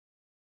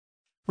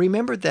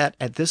 Remember that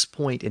at this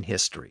point in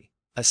history,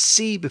 a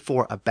C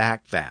before a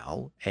back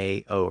vowel,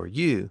 A, O, or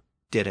U,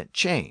 didn't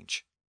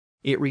change.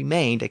 It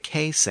remained a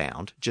K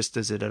sound just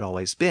as it had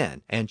always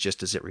been, and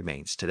just as it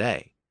remains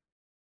today.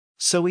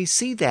 So we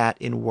see that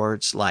in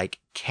words like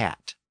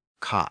cat,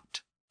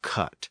 cot,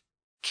 cut,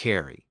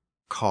 carry,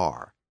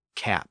 car,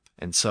 cap,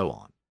 and so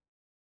on.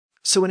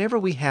 So whenever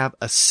we have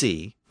a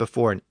C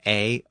before an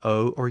A,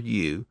 O, or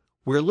U,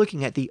 we're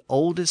looking at the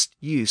oldest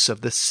use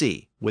of the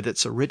C with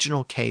its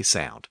original K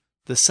sound,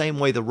 the same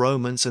way the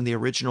Romans and the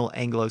original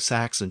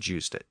Anglo-Saxons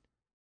used it.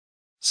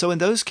 So in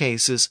those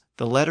cases,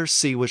 the letter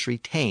C was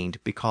retained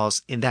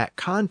because in that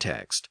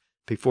context,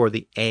 before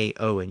the A,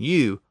 O, and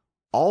U,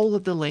 all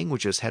of the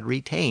languages had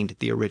retained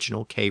the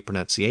original K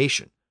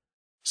pronunciation.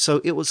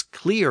 So it was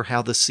clear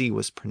how the C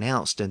was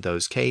pronounced in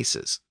those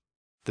cases.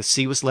 The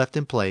C was left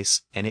in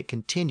place, and it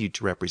continued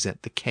to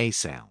represent the K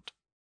sound.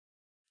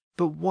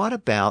 But what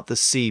about the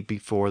C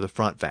before the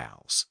front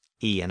vowels,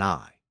 E and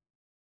I?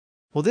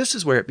 Well, this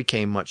is where it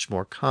became much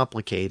more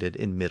complicated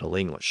in Middle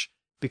English,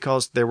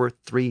 because there were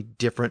three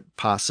different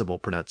possible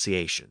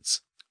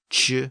pronunciations,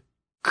 ch,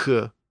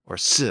 k, or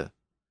s.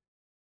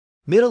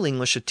 Middle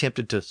English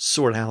attempted to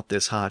sort out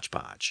this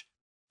hodgepodge,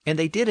 and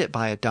they did it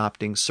by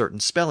adopting certain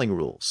spelling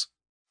rules.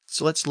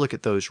 So let's look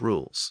at those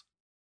rules.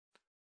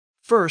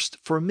 First,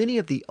 for many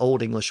of the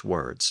Old English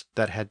words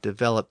that had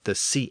developed the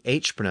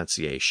CH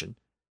pronunciation,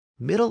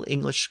 Middle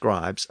English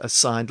scribes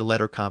assigned the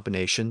letter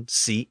combination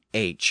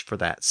CH for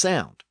that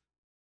sound.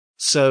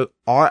 So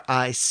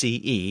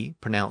R-I-C-E,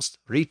 pronounced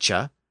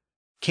richa,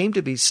 came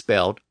to be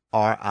spelled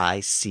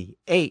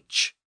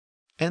R-I-C-H,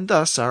 and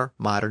thus our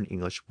modern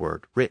English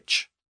word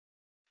rich.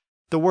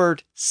 The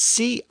word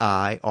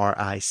C-I-R-I-C-E,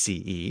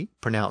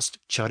 pronounced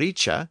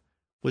charicha,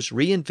 was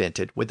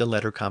reinvented with the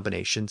letter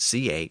combination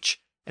CH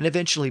and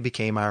eventually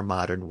became our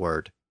modern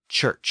word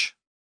church.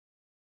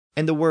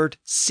 And the word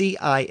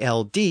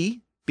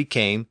C-I-L-D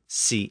became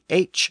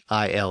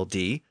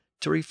C-H-I-L-D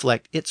to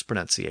reflect its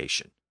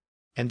pronunciation,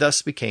 and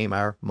thus became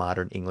our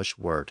modern English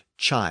word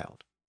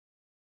child.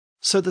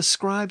 So the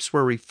scribes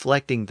were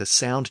reflecting the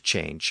sound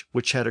change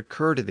which had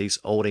occurred in these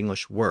Old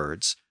English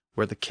words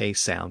where the K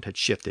sound had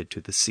shifted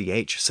to the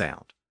CH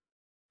sound.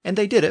 And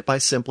they did it by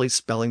simply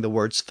spelling the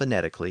words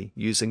phonetically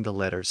using the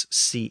letters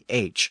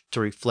CH to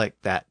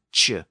reflect that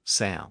ch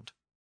sound.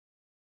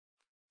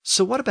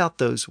 So what about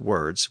those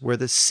words where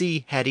the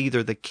C had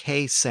either the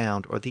K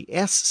sound or the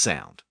S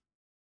sound?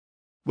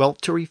 Well,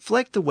 to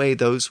reflect the way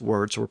those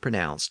words were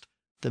pronounced,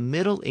 the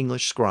Middle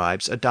English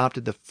scribes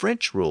adopted the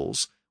French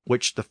rules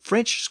which the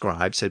French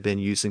scribes had been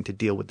using to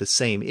deal with the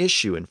same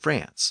issue in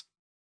France.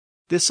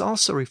 This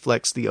also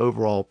reflects the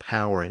overall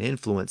power and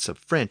influence of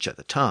French at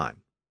the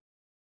time.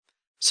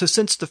 So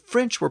since the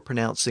French were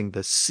pronouncing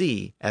the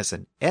C as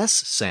an S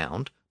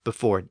sound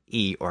before an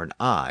E or an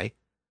I,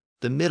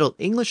 the Middle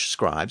English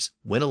scribes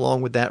went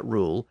along with that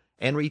rule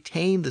and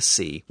retained the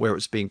C where it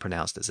was being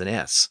pronounced as an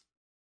S.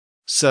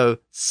 So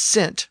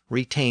cent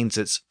retains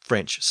its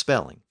French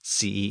spelling,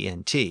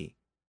 C-E-N-T,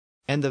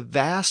 and the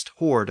vast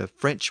horde of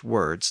French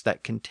words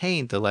that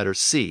contained the letter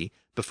C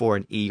before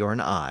an E or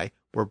an I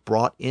were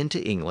brought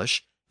into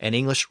English, and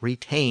English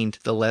retained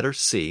the letter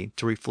C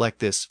to reflect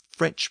this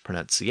French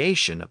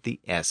pronunciation of the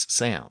S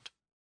sound.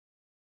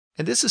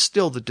 And this is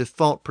still the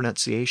default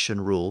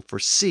pronunciation rule for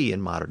C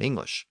in modern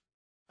English.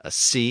 A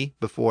C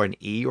before an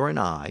E or an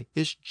I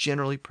is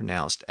generally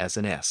pronounced as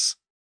an S.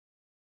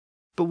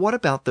 But what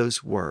about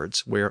those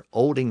words where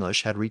Old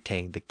English had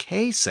retained the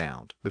K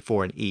sound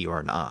before an E or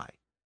an I?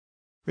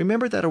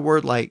 Remember that a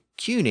word like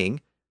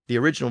cuning, the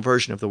original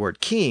version of the word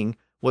king,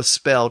 was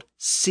spelled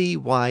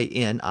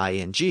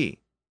C-Y-N-I-N-G.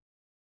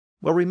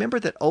 Well, remember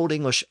that Old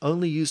English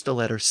only used the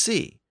letter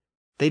C.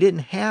 They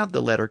didn't have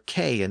the letter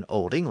K in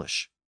Old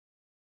English.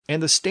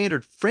 And the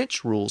standard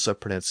French rules of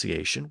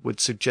pronunciation would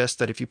suggest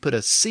that if you put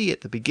a C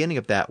at the beginning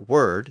of that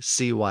word,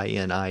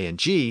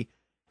 C-Y-N-I-N-G,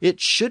 it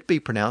should be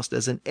pronounced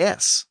as an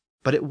S,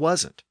 but it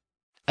wasn't.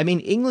 I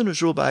mean, England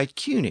was ruled by a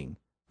cuning,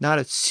 not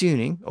a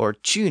tuning or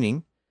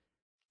tuning,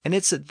 and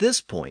it's at this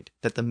point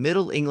that the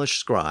Middle English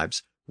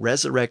scribes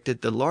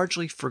resurrected the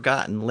largely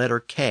forgotten letter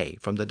K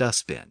from the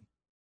dustbin.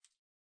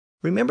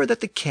 Remember that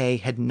the K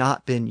had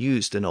not been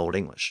used in Old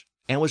English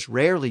and was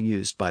rarely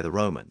used by the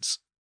Romans.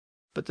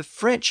 But the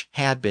French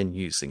had been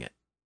using it.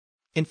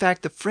 In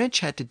fact, the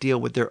French had to deal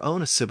with their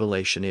own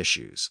assimilation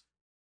issues.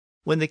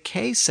 When the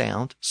K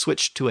sound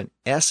switched to an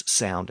S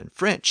sound in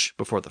French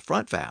before the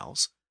front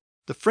vowels,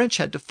 the French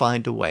had to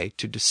find a way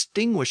to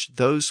distinguish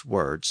those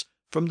words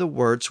from the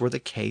words where the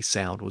K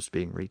sound was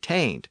being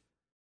retained.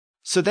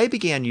 So they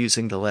began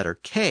using the letter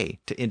K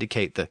to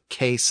indicate the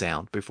K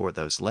sound before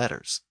those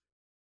letters.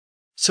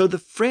 So the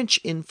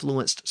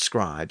French-influenced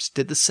scribes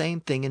did the same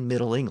thing in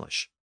Middle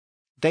English.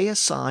 They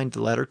assigned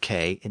the letter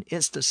K in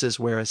instances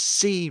where a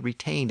C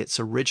retained its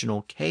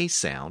original K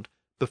sound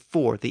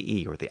before the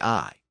E or the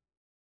I.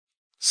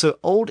 So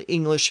Old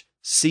English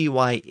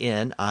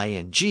cyning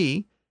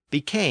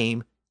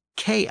became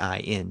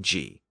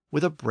king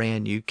with a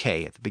brand new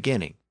K at the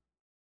beginning.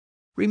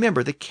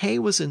 Remember, the K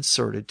was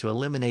inserted to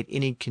eliminate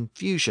any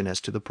confusion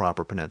as to the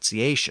proper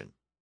pronunciation.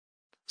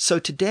 So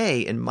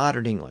today in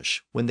modern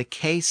English, when the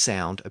K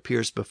sound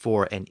appears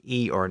before an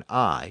E or an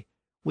I,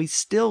 we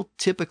still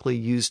typically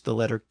use the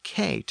letter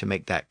K to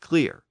make that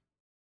clear.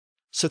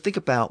 So think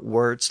about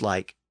words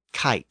like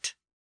kite,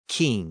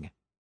 king,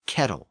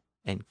 kettle,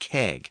 and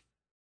keg.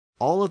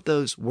 All of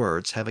those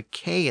words have a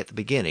K at the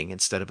beginning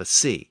instead of a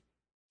C.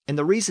 And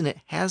the reason it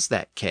has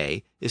that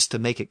K is to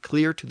make it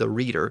clear to the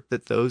reader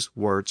that those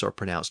words are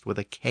pronounced with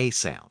a K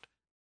sound.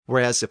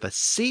 Whereas if a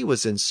C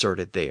was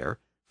inserted there,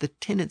 the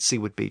tendency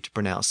would be to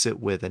pronounce it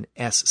with an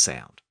S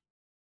sound.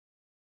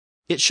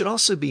 It should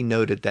also be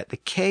noted that the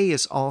K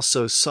is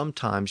also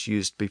sometimes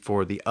used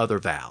before the other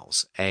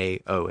vowels,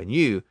 A, O, and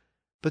U,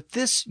 but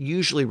this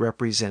usually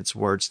represents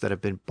words that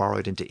have been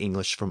borrowed into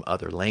English from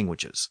other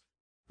languages,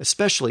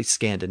 especially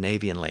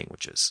Scandinavian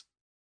languages.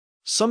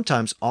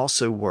 Sometimes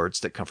also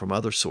words that come from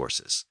other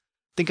sources.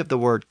 Think of the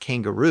word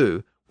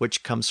kangaroo,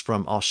 which comes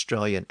from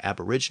Australian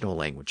Aboriginal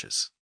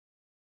languages.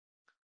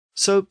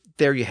 So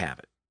there you have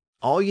it.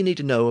 All you need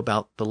to know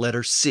about the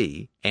letter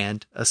C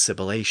and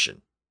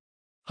assimilation.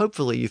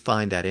 Hopefully you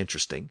find that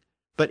interesting,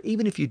 but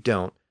even if you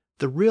don't,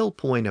 the real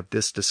point of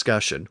this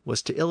discussion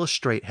was to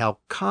illustrate how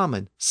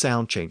common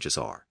sound changes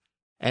are,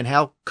 and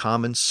how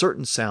common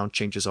certain sound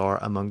changes are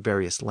among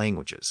various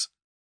languages.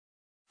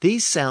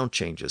 These sound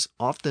changes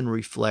often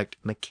reflect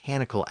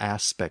mechanical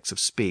aspects of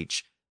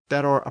speech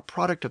that are a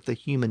product of the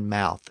human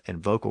mouth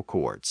and vocal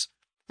cords,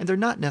 and they're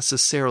not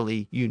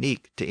necessarily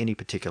unique to any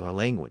particular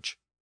language.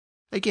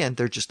 Again,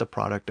 they're just a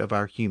product of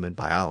our human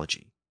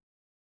biology.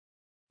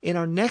 In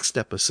our next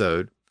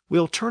episode,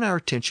 we'll turn our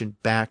attention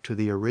back to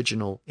the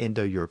original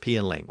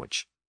Indo-European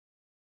language.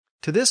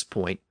 To this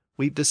point,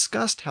 we've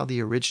discussed how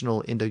the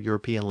original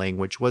Indo-European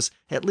language was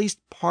at least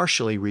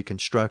partially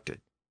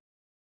reconstructed.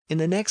 In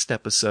the next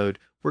episode,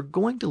 we're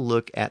going to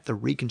look at the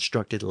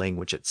reconstructed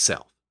language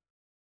itself.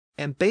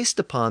 And based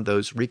upon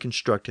those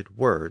reconstructed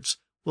words,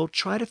 we'll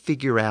try to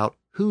figure out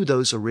who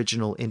those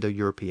original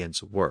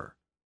Indo-Europeans were.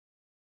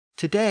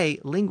 Today,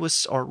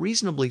 linguists are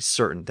reasonably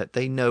certain that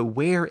they know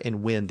where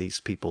and when these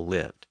people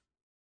lived.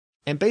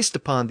 And based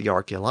upon the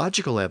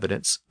archaeological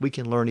evidence, we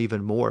can learn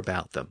even more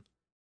about them.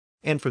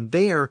 And from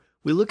there,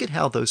 we look at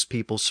how those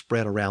people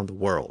spread around the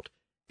world,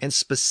 and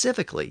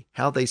specifically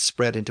how they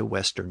spread into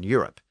Western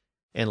Europe,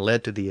 and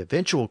led to the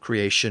eventual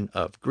creation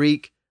of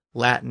Greek,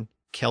 Latin,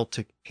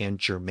 Celtic, and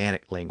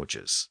Germanic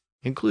languages,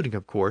 including,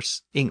 of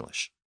course,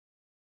 English.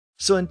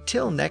 So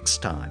until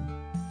next time,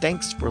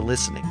 thanks for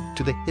listening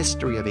to the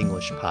History of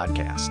English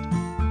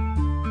podcast.